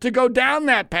president to go down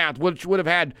that path, which would have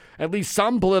had at least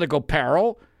some political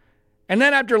peril. And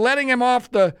then after letting him off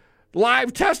the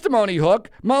live testimony hook,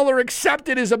 Mueller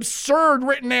accepted his absurd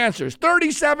written answers.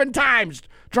 37 times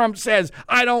Trump says,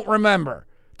 "I don't remember."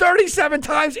 37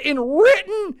 times in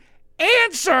written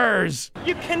answers.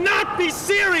 You cannot be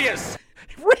serious.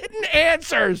 Written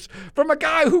answers from a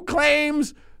guy who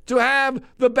claims to have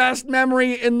the best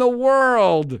memory in the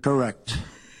world. Correct.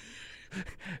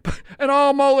 And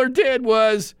all Mueller did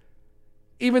was,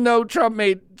 even though Trump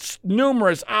made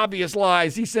numerous obvious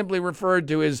lies, he simply referred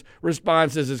to his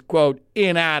responses as, quote,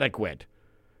 inadequate.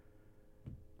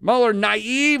 Mueller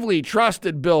naively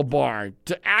trusted Bill Barr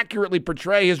to accurately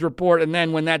portray his report, and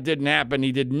then when that didn't happen,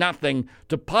 he did nothing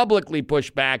to publicly push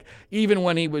back, even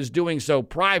when he was doing so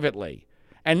privately.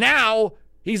 And now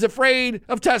he's afraid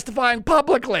of testifying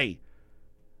publicly.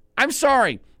 I'm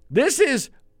sorry. This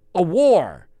is a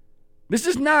war. This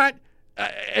is not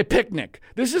a picnic.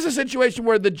 This is a situation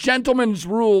where the gentleman's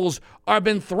rules are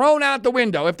been thrown out the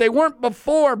window. If they weren't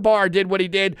before Barr did what he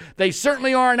did, they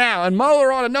certainly are now. And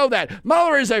Mueller ought to know that.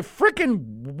 Mueller is a freaking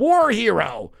war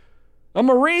hero, a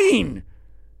Marine.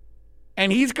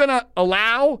 And he's going to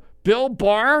allow Bill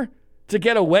Barr to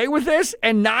get away with this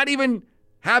and not even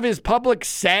have his public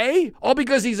say, all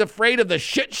because he's afraid of the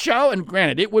shit show. And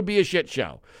granted, it would be a shit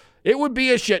show. It would be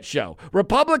a shit show.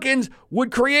 Republicans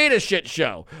would create a shit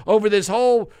show over this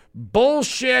whole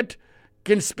bullshit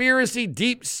conspiracy,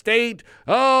 deep state,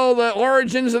 the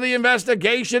origins of the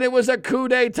investigation, it was a coup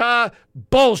d'etat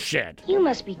bullshit. You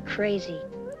must be crazy.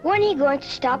 When are you going to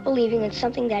stop believing in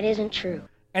something that isn't true?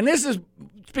 And this is,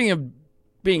 speaking of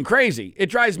being crazy, it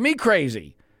drives me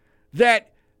crazy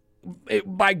that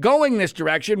by going this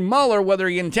direction, Mueller, whether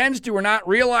he intends to or not,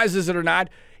 realizes it or not,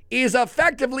 is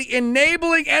effectively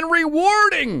enabling and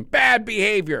rewarding bad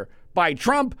behavior by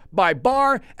Trump, by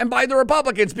Barr, and by the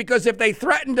Republicans. Because if they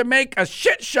threaten to make a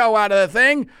shit show out of the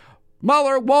thing,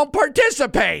 Mueller won't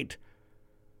participate.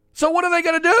 So what are they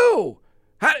going to do?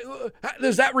 How,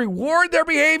 does that reward their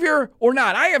behavior or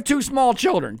not? I have 2 small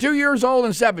children, 2 years old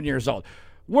and 7 years old.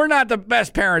 We're not the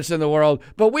best parents in the world,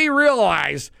 but we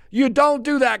realize you don't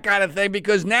do that kind of thing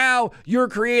because now you're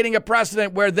creating a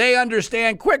precedent where they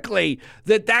understand quickly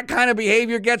that that kind of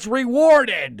behavior gets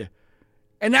rewarded.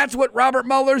 And that's what Robert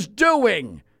Mueller's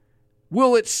doing.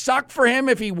 Will it suck for him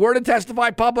if he were to testify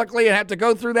publicly and have to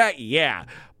go through that? Yeah.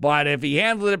 But if he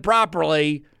handled it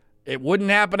properly, it wouldn't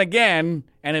happen again,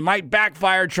 and it might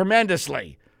backfire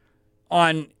tremendously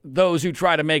on those who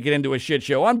try to make it into a shit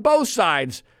show on both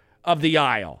sides of the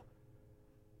aisle.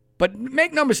 But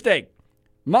make no mistake,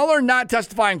 Mueller not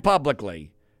testifying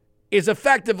publicly is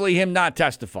effectively him not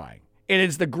testifying. It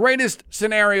is the greatest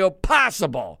scenario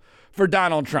possible for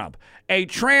Donald Trump. A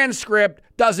transcript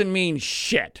doesn't mean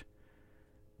shit.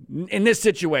 In this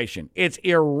situation, it's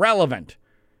irrelevant.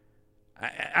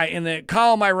 In the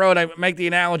column I wrote, I make the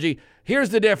analogy. Here's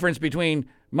the difference between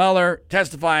Mueller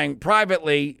testifying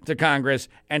privately to Congress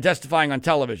and testifying on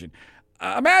television.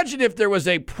 Imagine if there was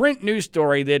a print news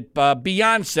story that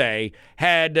Beyonce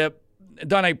had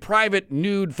done a private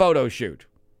nude photo shoot.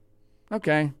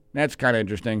 Okay, that's kind of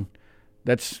interesting.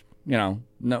 That's, no,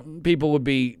 people would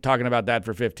be talking about that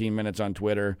for 15 minutes on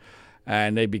Twitter,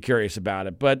 and they'd be curious about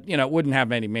it. But, it wouldn't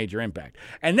have any major impact.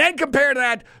 And then compare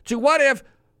that to what if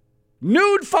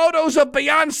nude photos of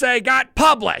Beyonce got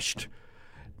published.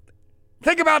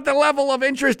 Think about the level of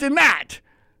interest in that.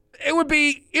 It would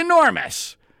be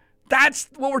enormous. That's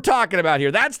what we're talking about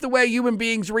here. That's the way human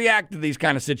beings react to these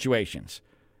kind of situations.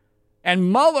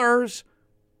 And Mueller's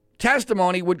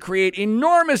testimony would create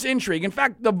enormous intrigue. In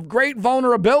fact, the great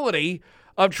vulnerability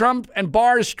of Trump and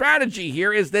Barr's strategy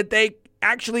here is that they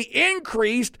actually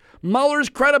increased Mueller's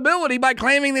credibility by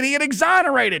claiming that he had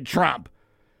exonerated Trump.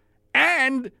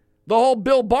 And the whole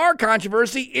Bill Barr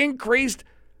controversy increased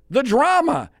the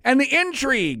drama and the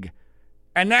intrigue.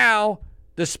 And now,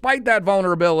 despite that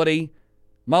vulnerability,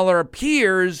 Mueller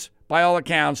appears, by all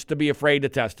accounts, to be afraid to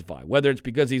testify. Whether it's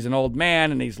because he's an old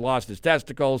man and he's lost his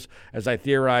testicles, as I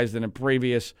theorized in a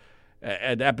previous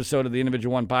episode of the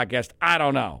Individual One podcast, I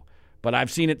don't know. But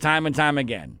I've seen it time and time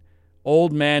again.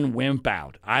 Old men wimp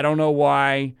out. I don't know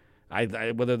why.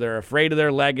 Whether they're afraid of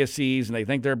their legacies and they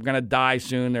think they're going to die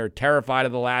soon. They're terrified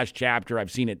of the last chapter.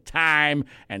 I've seen it time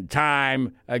and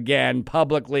time again,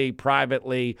 publicly,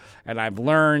 privately, and I've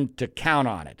learned to count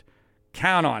on it.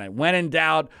 Count on it. When in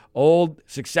doubt, old,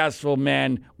 successful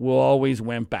men will always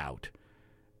wimp out.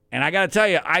 And I got to tell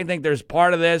you, I think there's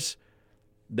part of this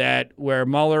that where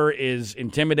Mueller is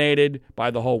intimidated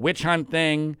by the whole witch hunt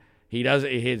thing.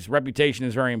 His reputation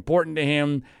is very important to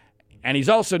him. And he's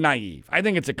also naive. I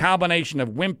think it's a combination of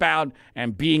wimp out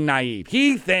and being naive.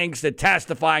 He thinks that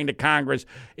testifying to Congress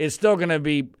is still going to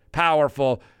be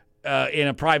powerful in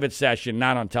a private session,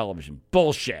 not on television.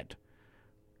 Bullshit.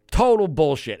 Total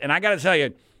bullshit. And I got to tell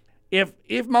you, if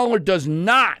Mueller does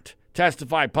not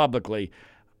testify publicly,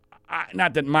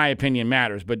 not that my opinion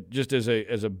matters, but just as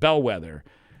a bellwether,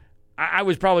 I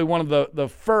was probably one of the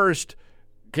first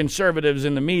conservatives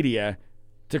in the media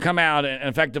to come out and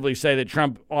effectively say that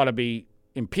Trump ought to be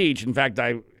impeached. In fact,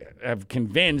 I have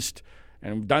convinced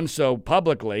and done so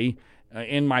publicly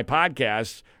in my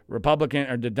podcasts, Republican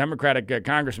or the Democratic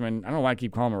congressman, I don't know why I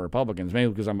keep calling him Republicans,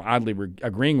 maybe because I'm oddly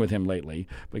agreeing with him lately,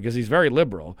 because he's very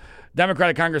liberal.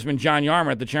 Democratic Congressman John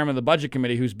Yarmuth, the chairman of the Budget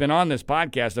Committee, who's been on this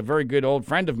podcast, a very good old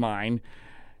friend of mine,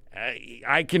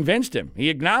 I convinced him. He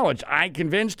acknowledged I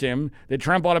convinced him that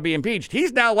Trump ought to be impeached.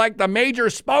 He's now like the major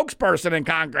spokesperson in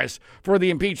Congress for the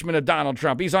impeachment of Donald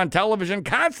Trump. He's on television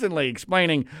constantly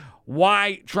explaining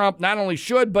why Trump not only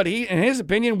should, but he, in his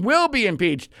opinion, will be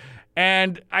impeached.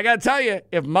 And I got to tell you,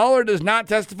 if Mueller does not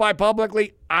testify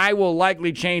publicly, I will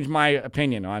likely change my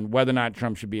opinion on whether or not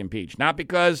Trump should be impeached. Not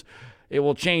because it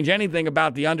will change anything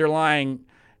about the underlying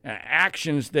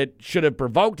actions that should have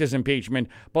provoked his impeachment,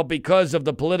 but because of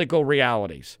the political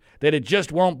realities, that it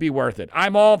just won't be worth it.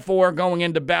 I'm all for going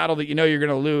into battle that you know you're going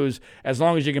to lose as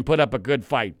long as you can put up a good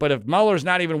fight. But if Mueller's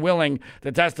not even willing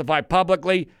to testify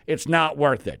publicly, it's not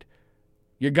worth it.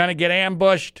 You're going to get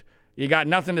ambushed. You got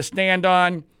nothing to stand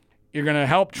on. You're going to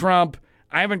help Trump.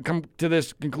 I haven't come to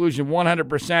this conclusion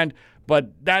 100%,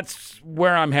 but that's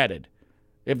where I'm headed.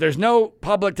 If there's no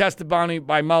public testimony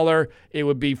by Mueller, it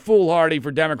would be foolhardy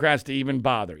for Democrats to even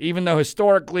bother, even though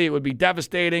historically it would be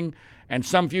devastating and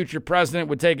some future president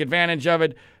would take advantage of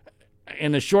it.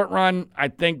 In the short run, I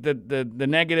think that the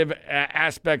negative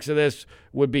aspects of this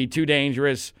would be too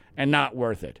dangerous and not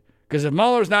worth it. Because if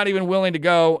Mueller's not even willing to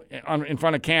go in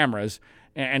front of cameras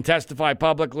and testify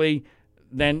publicly,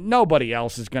 then nobody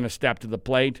else is going to step to the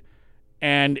plate,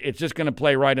 and it's just going to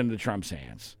play right into Trump's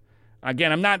hands.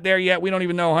 Again, I'm not there yet. We don't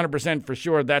even know 100% for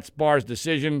sure that's Barr's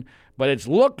decision, but it's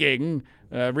looking,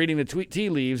 reading the tea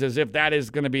leaves, as if that is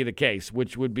going to be the case,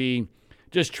 which would be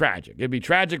just tragic. It'd be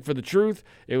tragic for the truth.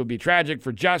 It would be tragic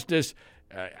for justice.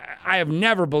 I have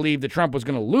never believed that Trump was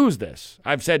going to lose this.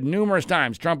 I've said numerous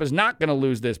times, Trump is not going to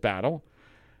lose this battle.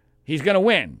 He's going to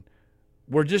win.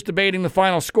 We're just debating the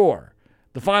final score.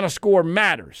 The final score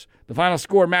matters. The final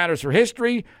score matters for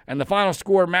history, and the final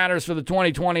score matters for the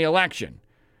 2020 election.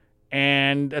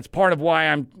 And that's part of why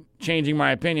I'm changing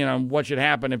my opinion on what should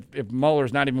happen if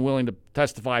Mueller's not even willing to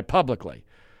testify publicly.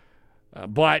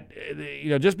 But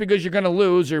just because you're going to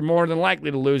lose or more than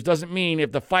likely to lose doesn't mean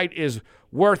if the fight is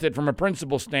worth it from a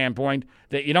principle standpoint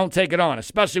that you don't take it on,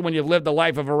 especially when you've lived the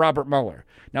life of a Robert Mueller.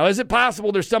 Now, is it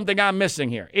possible there's something I'm missing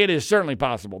here? It is certainly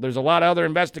possible. There's a lot of other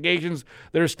investigations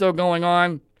that are still going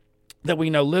on that we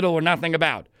know little or nothing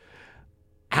about.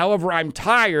 However, I'm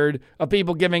tired of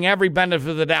people giving every benefit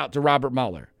of the doubt to Robert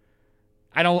Mueller.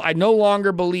 I no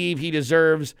longer believe he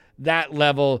deserves that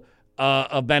level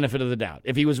of benefit of the doubt.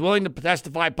 If he was willing to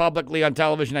testify publicly on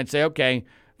television, I'd say, okay,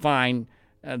 fine,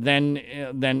 then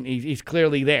he's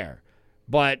clearly there.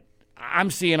 But I'm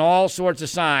seeing all sorts of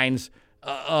signs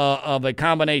of a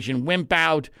combination wimp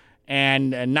out and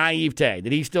naivete,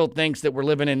 that he still thinks that we're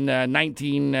living in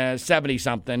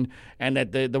 1970-something and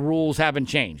that the rules haven't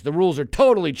changed. The rules are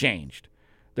totally changed.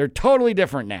 They're totally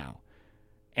different now.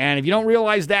 And if you don't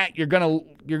realize that, you're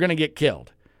gonna get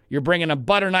killed. You're bringing a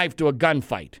butter knife to a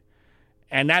gunfight.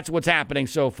 And that's what's happening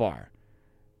so far.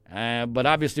 But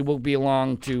obviously we'll be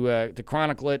along to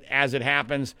chronicle it as it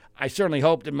happens. I certainly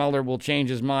hope that Mueller will change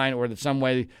his mind or that some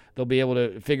way they'll be able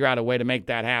to figure out a way to make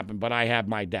that happen, but I have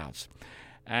my doubts.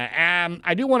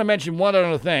 I do want to mention one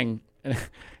other thing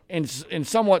in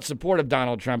somewhat support of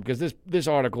Donald Trump, because this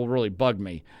article really bugged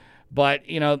me. But,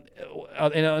 in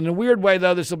a weird way,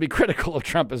 though, this will be critical of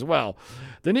Trump as well.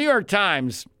 The New York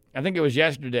Times, I think it was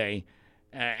yesterday,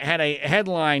 had a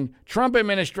headline, Trump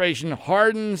administration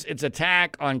hardens its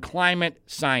attack on climate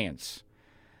science.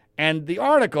 And the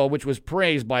article, which was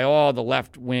praised by all the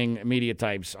left-wing media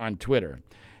types on Twitter,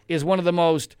 is one of the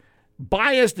most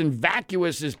biased and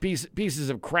vacuous pieces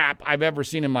of crap I've ever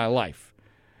seen in my life.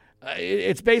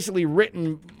 It's basically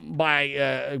written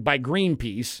by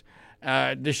Greenpeace,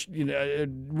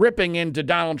 ripping into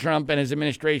Donald Trump and his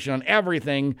administration on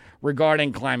everything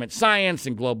regarding climate science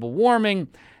and global warming.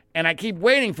 And I keep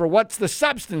waiting for what's the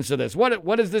substance of this?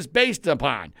 What is this based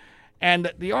upon?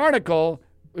 And the article,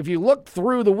 if you look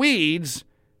through the weeds,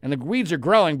 and the weeds are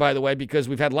growing, by the way, because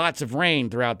we've had lots of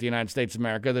rain throughout the United States of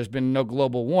America. There's been no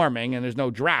global warming and there's no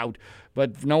drought,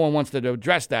 but no one wants to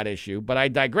address that issue. But I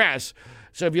digress.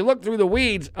 So if you look through the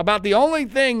weeds, about the only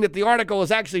thing that the article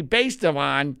is actually based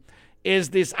upon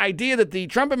is this idea that the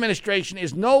Trump administration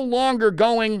is no longer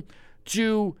going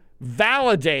to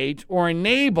validate or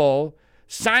enable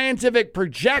scientific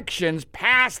projections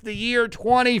past the year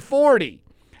 2040.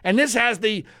 And this has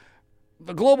the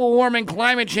global warming,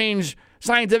 climate change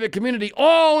scientific community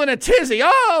all in a tizzy.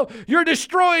 Oh, you're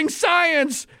destroying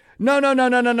science. No.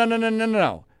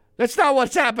 That's not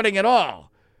what's happening at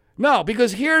all. No,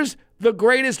 because here's the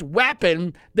greatest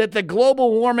weapon that the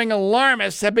global warming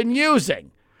alarmists have been using.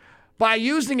 By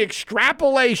using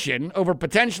extrapolation over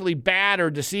potentially bad or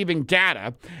deceiving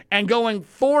data and going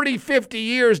 40, 50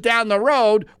 years down the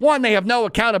road, one, they have no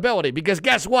accountability, because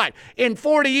guess what? In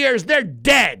 40 years, they're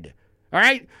dead, all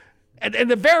right? At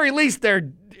the very least,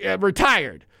 they're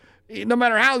retired, no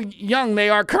matter how young they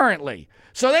are currently.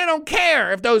 So they don't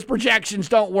care if those projections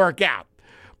don't work out.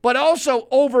 But also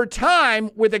over time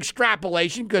with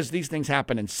extrapolation, because these things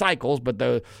happen in cycles, but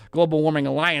the Global Warming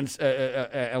Alliance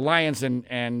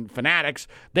and fanatics,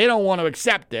 they don't want to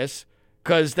accept this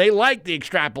because they like the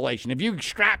extrapolation. If you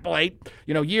extrapolate,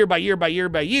 year by year by year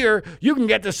by year, you can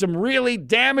get to some really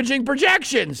damaging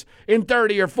projections in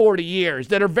 30 or 40 years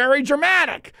that are very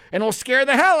dramatic and will scare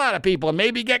the hell out of people and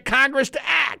maybe get Congress to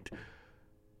act.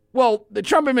 Well, the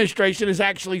Trump administration has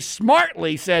actually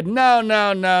smartly said, no.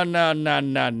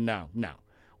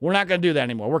 We're not going to do that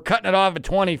anymore. We're cutting it off at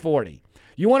 2040.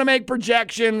 You want to make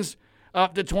projections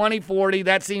up to 2040,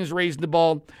 that seems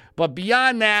reasonable. But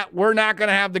beyond that, we're not going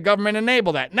to have the government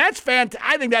enable that. And that's fantastic.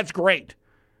 I think that's great.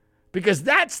 because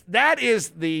that is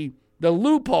the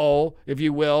loophole, if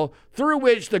you will, through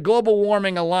which the global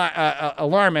warming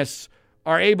alarmists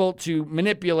are able to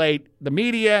manipulate the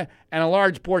media and a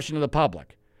large portion of the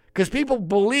public. Because people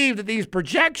believe that these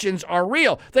projections are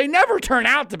real. They never turn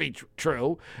out to be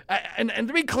true. And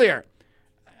to be clear,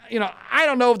 I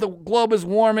don't know if the globe is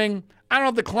warming. I don't know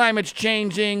if the climate's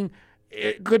changing.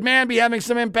 Could man be having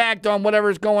some impact on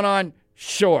whatever's going on?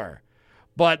 Sure.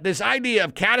 But this idea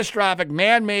of catastrophic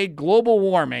man-made global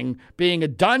warming being a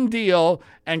done deal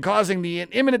and causing the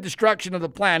imminent destruction of the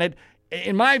planet,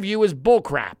 in my view, is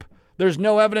bullcrap. There's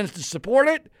no evidence to support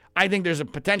it. I think there's a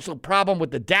potential problem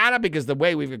with the data because the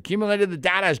way we've accumulated the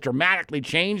data has dramatically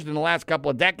changed in the last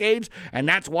couple of decades, and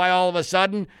that's why all of a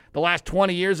sudden the last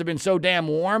 20 years have been so damn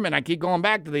warm. And I keep going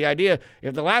back to the idea,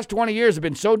 if the last 20 years have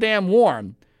been so damn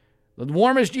warm, the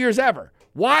warmest years ever,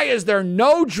 why is there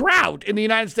no drought in the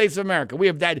United States of America? We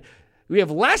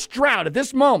have less drought at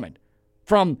this moment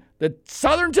from the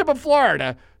southern tip of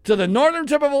Florida to the northern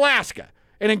tip of Alaska,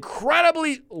 an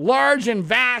incredibly large and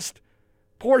vast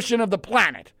portion of the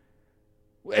planet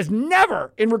has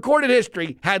never in recorded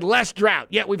history had less drought.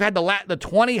 Yet we've had the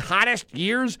 20 hottest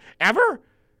years ever.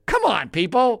 Come on,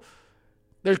 people.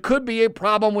 There could be a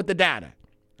problem with the data.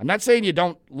 I'm not saying you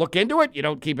don't look into it. You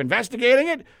don't keep investigating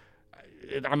it.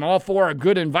 I'm all for a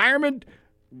good environment.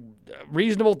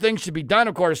 Reasonable things should be done.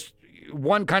 Of course,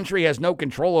 one country has no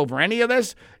control over any of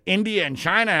this. India and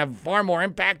China have far more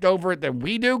impact over it than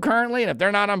we do currently. And if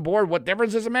they're not on board, what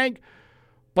difference does it make?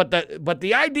 But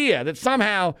the idea that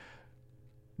somehow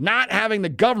not having the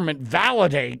government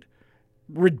validate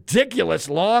ridiculous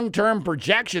long-term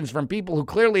projections from people who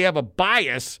clearly have a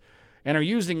bias and are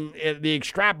using the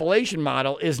extrapolation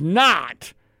model is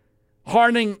not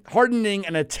hardening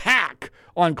an attack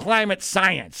on climate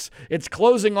science. It's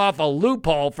closing off a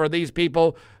loophole for these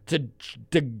people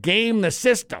to game the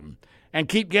system and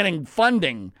keep getting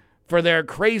funding for their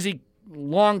crazy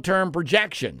long-term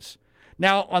projections.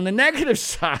 Now, on the negative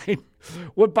side,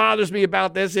 what bothers me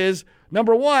about this is,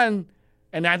 number one,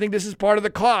 and I think this is part of the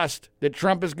cost that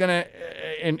Trump is going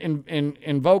to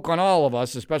invoke on all of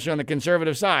us, especially on the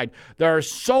conservative side. There are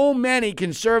so many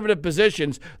conservative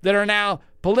positions that are now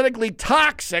politically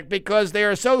toxic because they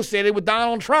are associated with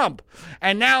Donald Trump.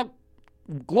 And now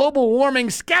global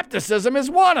warming skepticism is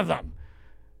one of them.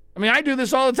 I mean, I do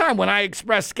this all the time. When I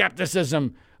express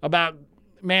skepticism about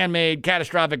man-made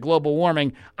catastrophic global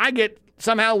warming, I get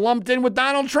somehow lumped in with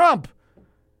Donald Trump,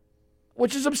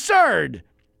 which is absurd.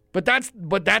 But that's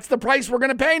the price we're going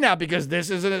to pay now, because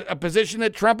this is a position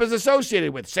that Trump is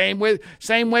associated with. Same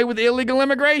way with illegal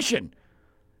immigration.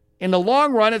 In the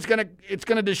long run, it's going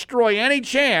to destroy any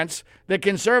chance that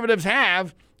conservatives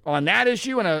have on that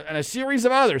issue and a series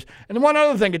of others. And one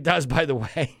other thing it does, by the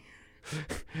way,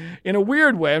 in a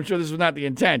weird way, I'm sure this was not the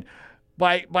intent,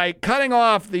 by cutting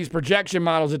off these projection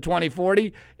models at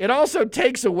 2040, it also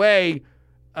takes away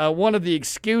one of the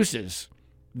excuses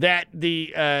that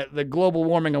the global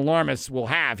warming alarmists will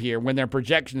have here when their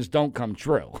projections don't come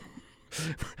true.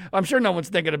 I'm sure no one's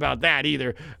thinking about that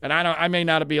either, and I may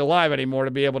not be alive anymore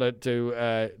to be able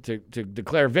to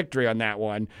declare victory on that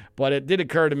one. But it did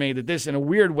occur to me that this, in a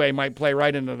weird way, might play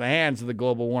right into the hands of the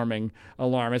global warming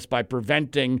alarmists by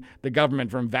preventing the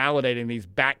government from validating these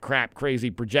bat crap crazy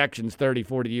projections 30,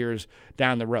 40 years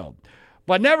down the road.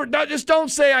 But just don't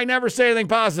say I never say anything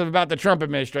positive about the Trump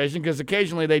administration, because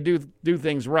occasionally they do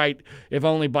things right, if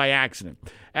only by accident.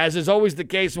 As is always the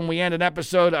case when we end an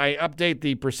episode, I update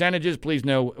the percentages, please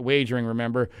no wagering,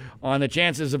 remember, on the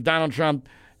chances of Donald Trump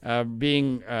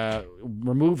being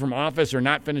removed from office or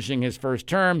not finishing his first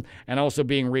term, and also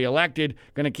being reelected.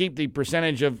 Going to keep the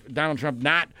percentage of Donald Trump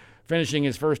not finishing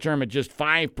his first term at just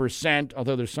 5%,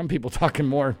 although there's some people talking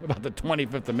more about the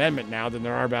 25th Amendment now than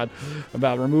there are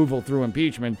about removal through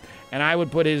impeachment. And I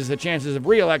would put the chances of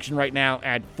re-election right now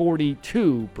at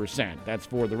 42%. That's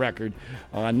for the record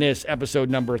on this episode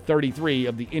number 33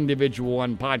 of the Individual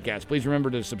One podcast. Please remember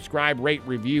to subscribe, rate,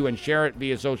 review, and share it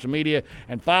via social media,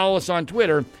 and follow us on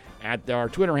Twitter at our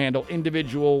Twitter handle,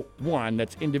 Individual One.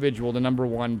 That's Individual, the number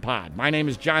one pod. My name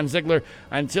is John Ziegler.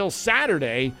 Until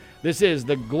Saturday, this is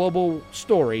the Global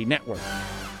Story Network.